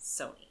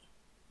Sony.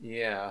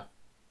 Yeah.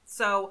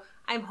 So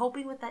I'm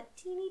hoping with that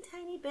teeny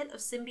tiny bit of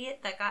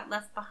symbiote that got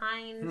left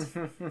behind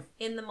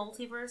in the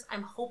multiverse,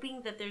 I'm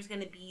hoping that there's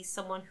going to be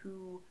someone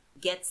who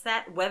gets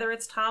that, whether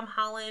it's Tom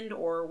Holland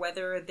or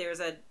whether there's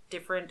a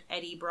different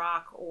Eddie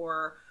Brock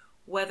or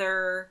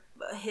whether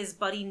his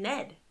buddy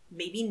Ned.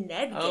 Maybe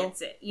Ned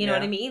gets it. You know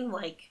what I mean?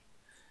 Like,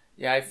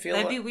 yeah, I feel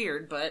that'd be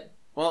weird, but...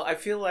 Well, I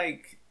feel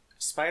like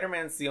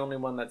Spider-Man's the only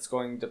one that's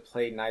going to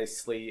play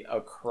nicely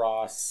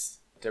across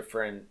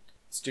different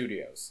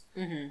studios.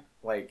 Mm-hmm.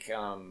 Like,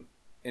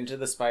 Into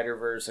the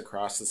Spider-Verse,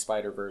 Across the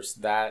Spider-Verse,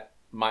 that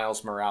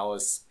Miles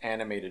Morales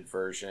animated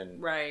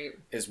version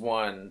is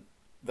one.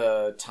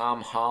 The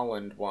Tom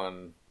Holland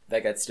one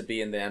that gets to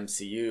be in the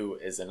MCU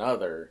is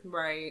another.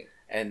 Right.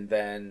 And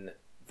then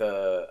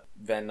the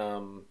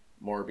Venom,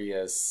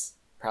 Morbius,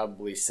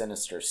 probably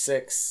Sinister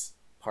Six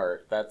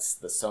part, that's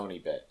the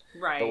Sony bit.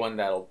 Right. The one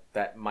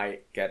that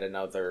might get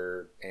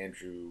another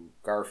Andrew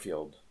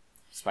Garfield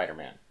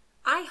Spider-Man.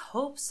 I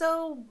hope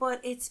so,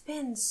 but it's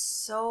been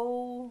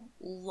so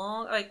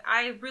long. Like,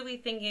 I really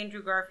think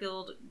Andrew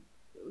Garfield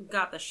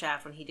got the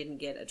shaft when he didn't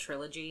get a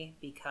trilogy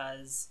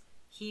because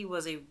he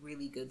was a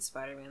really good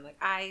Spider-Man. Like,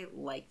 I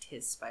liked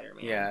his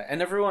Spider-Man. Yeah,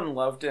 and everyone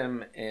loved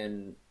him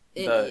in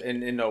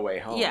No Way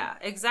Home. Yeah,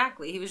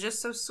 exactly. He was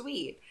just so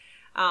sweet.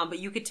 But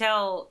you could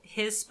tell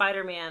his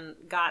Spider-Man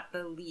got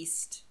the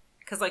least.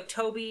 Because, like,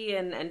 Toby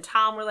and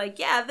Tom were like,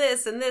 yeah,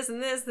 this and this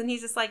and this. And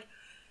he's just like,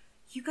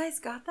 you guys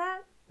got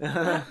that?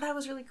 that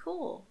was really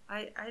cool.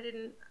 I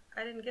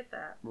didn't get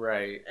that.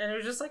 Right. And it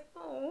was just like,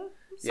 oh,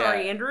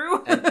 sorry,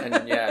 Andrew.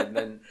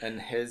 and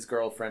his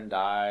girlfriend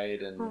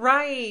died,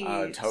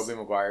 and Tobey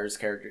Maguire's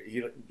character,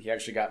 he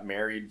actually got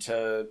married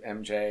to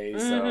MJ.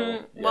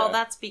 So well,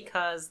 that's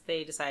because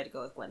they decided to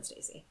go with Gwen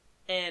Stacy.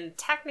 And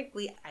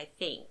technically, I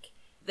think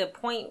the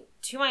point,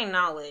 to my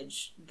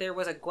knowledge, there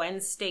was a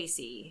Gwen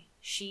Stacy.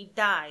 She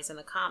dies in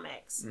the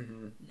comics.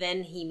 Mm-hmm.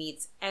 Then he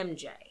meets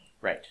MJ.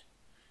 Right.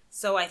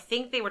 So I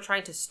think they were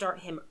trying to start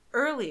him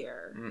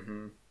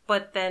earlier,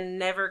 but then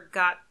never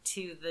got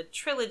to the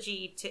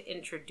trilogy to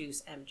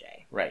introduce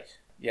MJ. Right.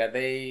 Yeah,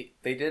 they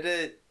did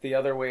it the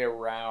other way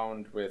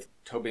around with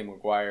Tobey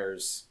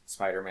Maguire's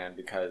Spider-Man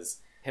because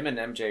him and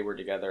MJ were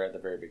together at the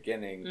very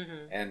beginning,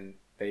 and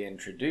they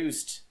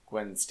introduced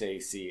Gwen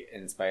Stacy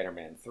in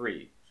Spider-Man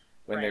 3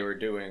 when they were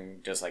doing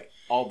just like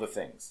all the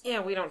things.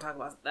 Yeah, we don't talk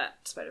about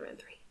that Spider-Man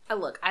 3.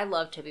 Look, I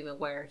love Tobey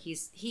Maguire.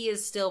 He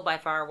is still by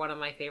far one of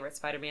my favorite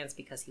Spider-Mans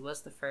because he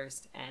was the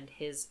first, and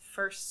his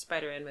first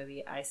Spider-Man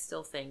movie I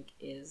still think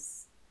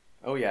is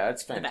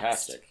it's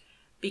fantastic.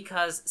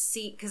 Because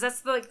that's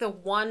the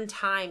one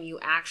time you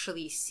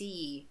actually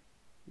see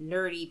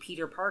nerdy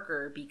Peter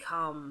Parker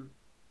become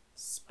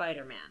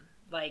Spider-Man.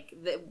 Like,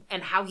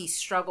 and how he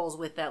struggles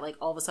with that, like,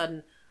 all of a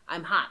sudden,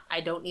 I'm hot.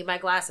 I don't need my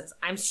glasses.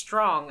 I'm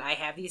strong. I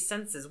have these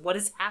senses. What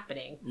is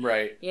happening?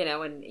 Right.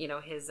 And,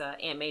 his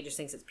Aunt May just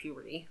thinks it's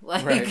puberty.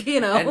 Like, right.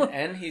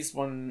 And he's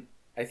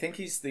I think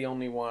he's the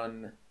only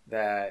one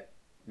that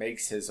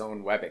makes his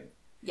own webbing.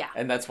 Yeah.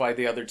 And that's why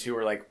the other two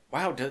are like,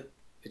 wow,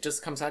 it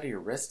just comes out of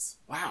your wrists?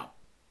 Wow.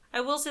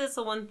 I will say that's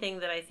the one thing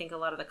that I think a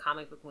lot of the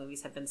comic book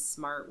movies have been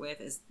smart with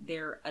is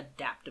they're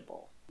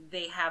adaptable.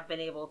 They have been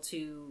able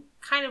to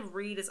kind of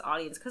read as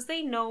audience because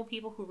they know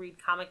people who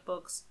read comic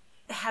books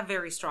have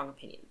very strong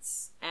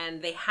opinions,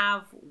 and they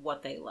have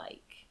what they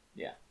like.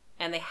 Yeah.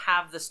 And they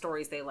have the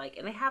stories they like,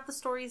 and they have the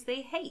stories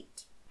they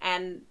hate.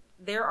 And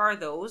there are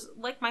those,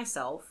 like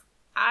myself,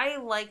 I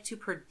like to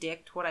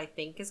predict what I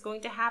think is going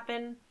to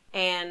happen,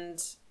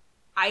 and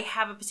I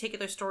have a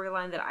particular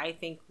storyline that I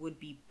think would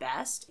be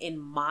best in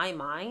my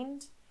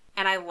mind,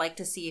 and I like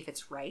to see if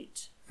it's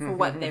right for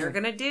what they're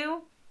going to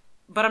do,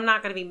 but I'm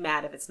not going to be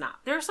mad if it's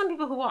not. There are some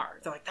people who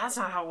are. They're like, that's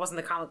not how it was in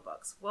the comic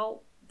books.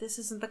 Well, this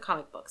isn't the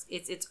comic books.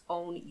 It's its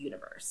own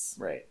universe.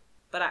 Right.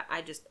 But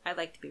I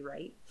like to be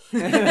right.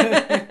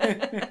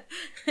 I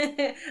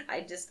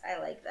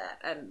like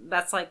that. And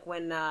that's like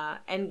when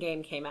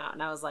Endgame came out,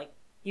 and I was like,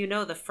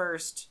 the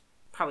first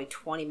probably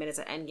 20 minutes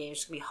of Endgame is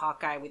just going to be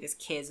Hawkeye with his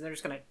kids, and they're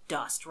just going to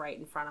dust right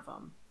in front of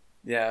him.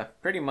 Yeah,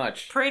 pretty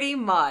much. Pretty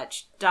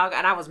much. Dog,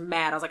 and I was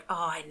mad. I was like,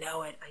 oh, I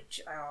know it. I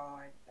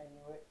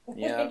knew it.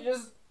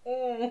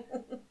 Yeah.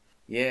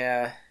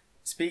 Yeah.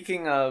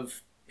 Speaking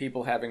of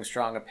people having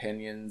strong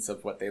opinions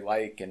of what they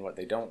like and what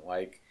they don't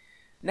like,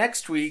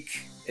 next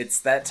week, it's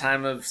that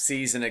time of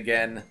season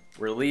again.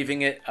 We're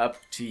leaving it up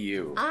to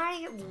you.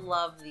 I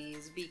love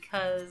these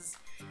because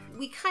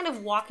we kind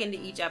of walk into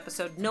each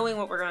episode knowing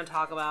what we're going to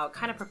talk about,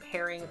 kind of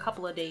preparing a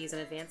couple of days in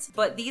advance.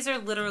 But these are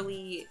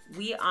literally,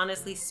 we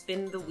honestly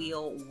spin the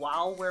wheel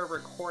while we're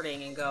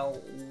recording and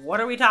go, what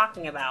are we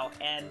talking about?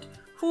 And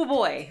oh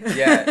boy.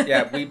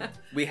 Yeah.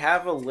 We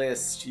have a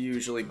list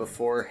usually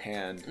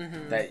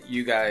beforehand that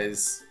you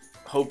guys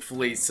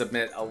hopefully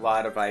submit a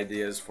lot of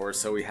ideas for,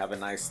 so we have a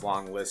nice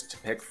long list to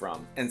pick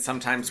from. And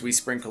sometimes we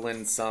sprinkle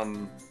in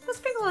some... Let's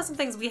sprinkle in some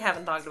things we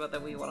haven't talked about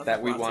that we want to talk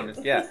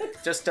about. Yeah,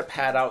 just to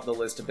pad out the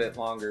list a bit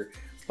longer.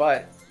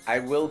 But I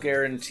will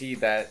guarantee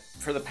that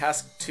for the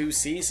past 2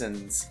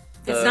 seasons...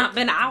 It's not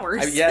been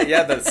ours.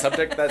 The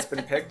subject that's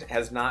been picked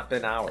has not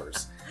been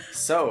ours.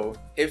 So,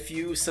 if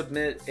you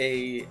submit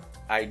a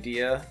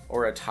idea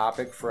or a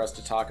topic for us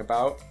to talk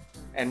about,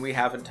 and we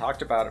haven't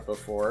talked about it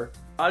before,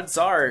 odds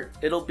are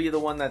it'll be the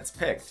one that's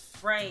picked.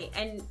 Right,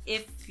 and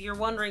if you're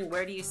wondering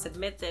where do you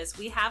submit this,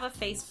 we have a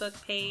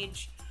Facebook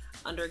page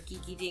under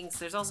Geeky Dinks.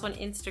 There's also an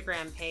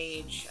Instagram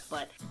page,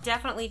 but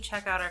definitely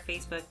check out our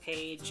Facebook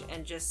page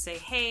and just say,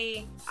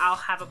 hey, I'll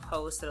have a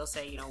post that'll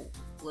say,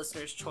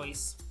 listener's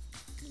choice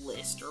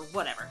list or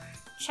whatever.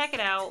 Check it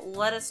out.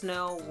 Let us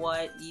know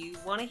what you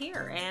want to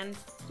hear, and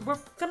we're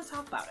going to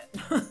talk about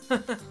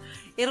it.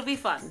 It'll be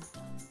fun.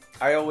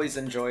 I always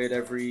enjoy it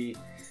every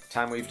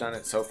time we've done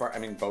it so far. I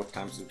mean, both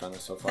times we've done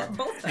it so far.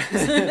 Both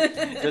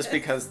times. Just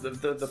because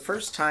the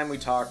first time we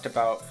talked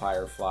about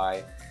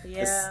Firefly,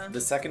 yeah.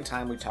 The second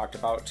time we talked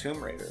about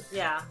Tomb Raider.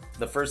 Yeah.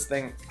 The first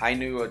thing I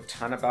knew a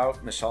ton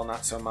about, Michelle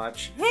not so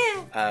much.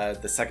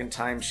 The second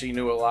time she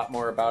knew a lot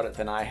more about it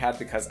than I had,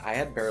 because I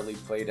had barely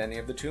played any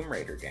of the Tomb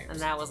Raider games. And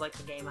that was like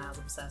the game I was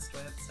obsessed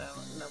with, so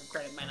no,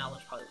 granted my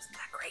knowledge probably wasn't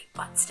that great,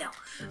 but still.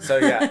 So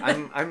yeah,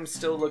 I'm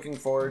still looking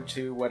forward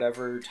to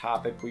whatever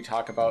topic we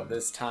talk about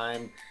this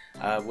time.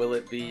 Will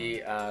it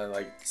be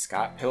like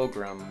Scott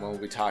Pilgrim? Will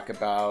we talk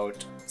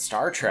about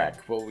Star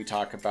Trek? Will we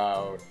talk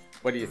about...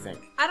 What do you think?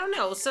 I don't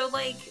know. So,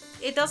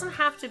 it doesn't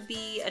have to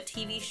be a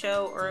TV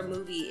show or a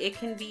movie. It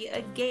can be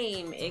a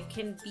game. It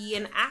can be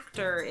an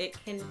actor.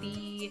 It can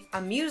be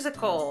a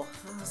musical.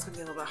 Oh, it's going to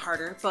be a little bit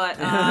harder. But,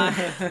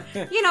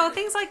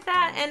 things like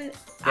that. And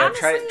yeah,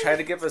 honestly, try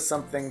to give us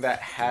something that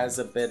has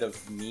a bit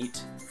of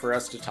meat for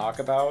us to talk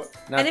about.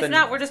 And if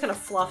not, we're just going to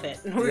fluff it.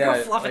 We're going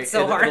to fluff it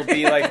so hard. It'll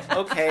be like,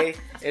 okay,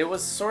 it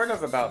was sort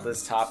of about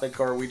this topic,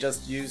 or we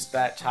just used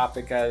that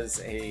topic as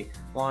a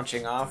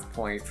launching off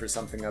point for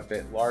something a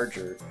bit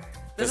larger.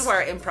 This is where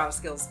our improv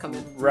skills come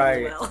in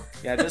really well.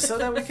 Yeah, just so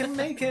that we can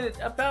make it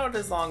about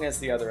as long as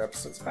the other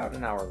episodes, about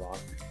an hour long.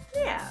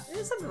 Yeah,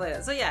 it's something like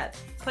that. So yeah,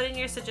 put in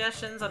your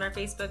suggestions on our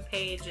Facebook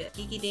page,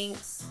 Geeky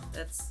Dinks.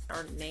 That's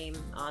our name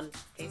on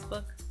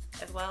Facebook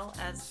as well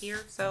as here.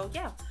 So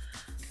yeah,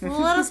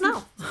 let us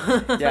know.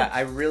 Yeah,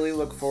 I really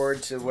look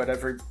forward to what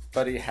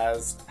everybody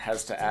has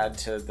to add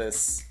to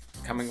this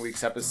coming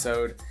week's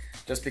episode,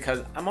 just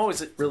because I'm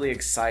always really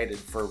excited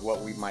for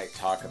what we might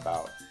talk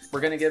about. We're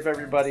going to give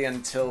everybody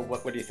until,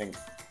 what do you think,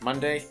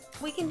 Monday?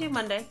 We can do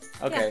Monday.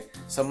 Okay,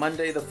 yeah. So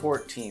Monday the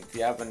 14th.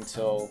 You have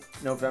until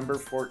November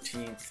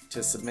 14th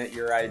to submit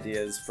your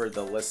ideas for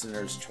the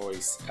Listener's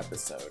Choice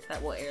episode.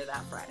 That will air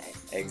that Friday.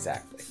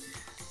 Exactly.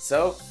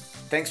 So,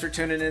 thanks for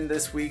tuning in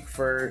this week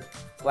for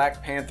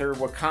Black Panther,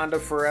 Wakanda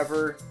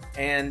Forever,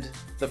 and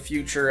the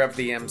future of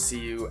the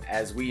MCU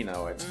as we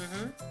know it.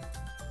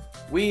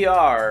 Mm-hmm. We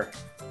are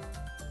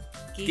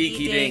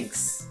Geeky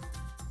Dinks.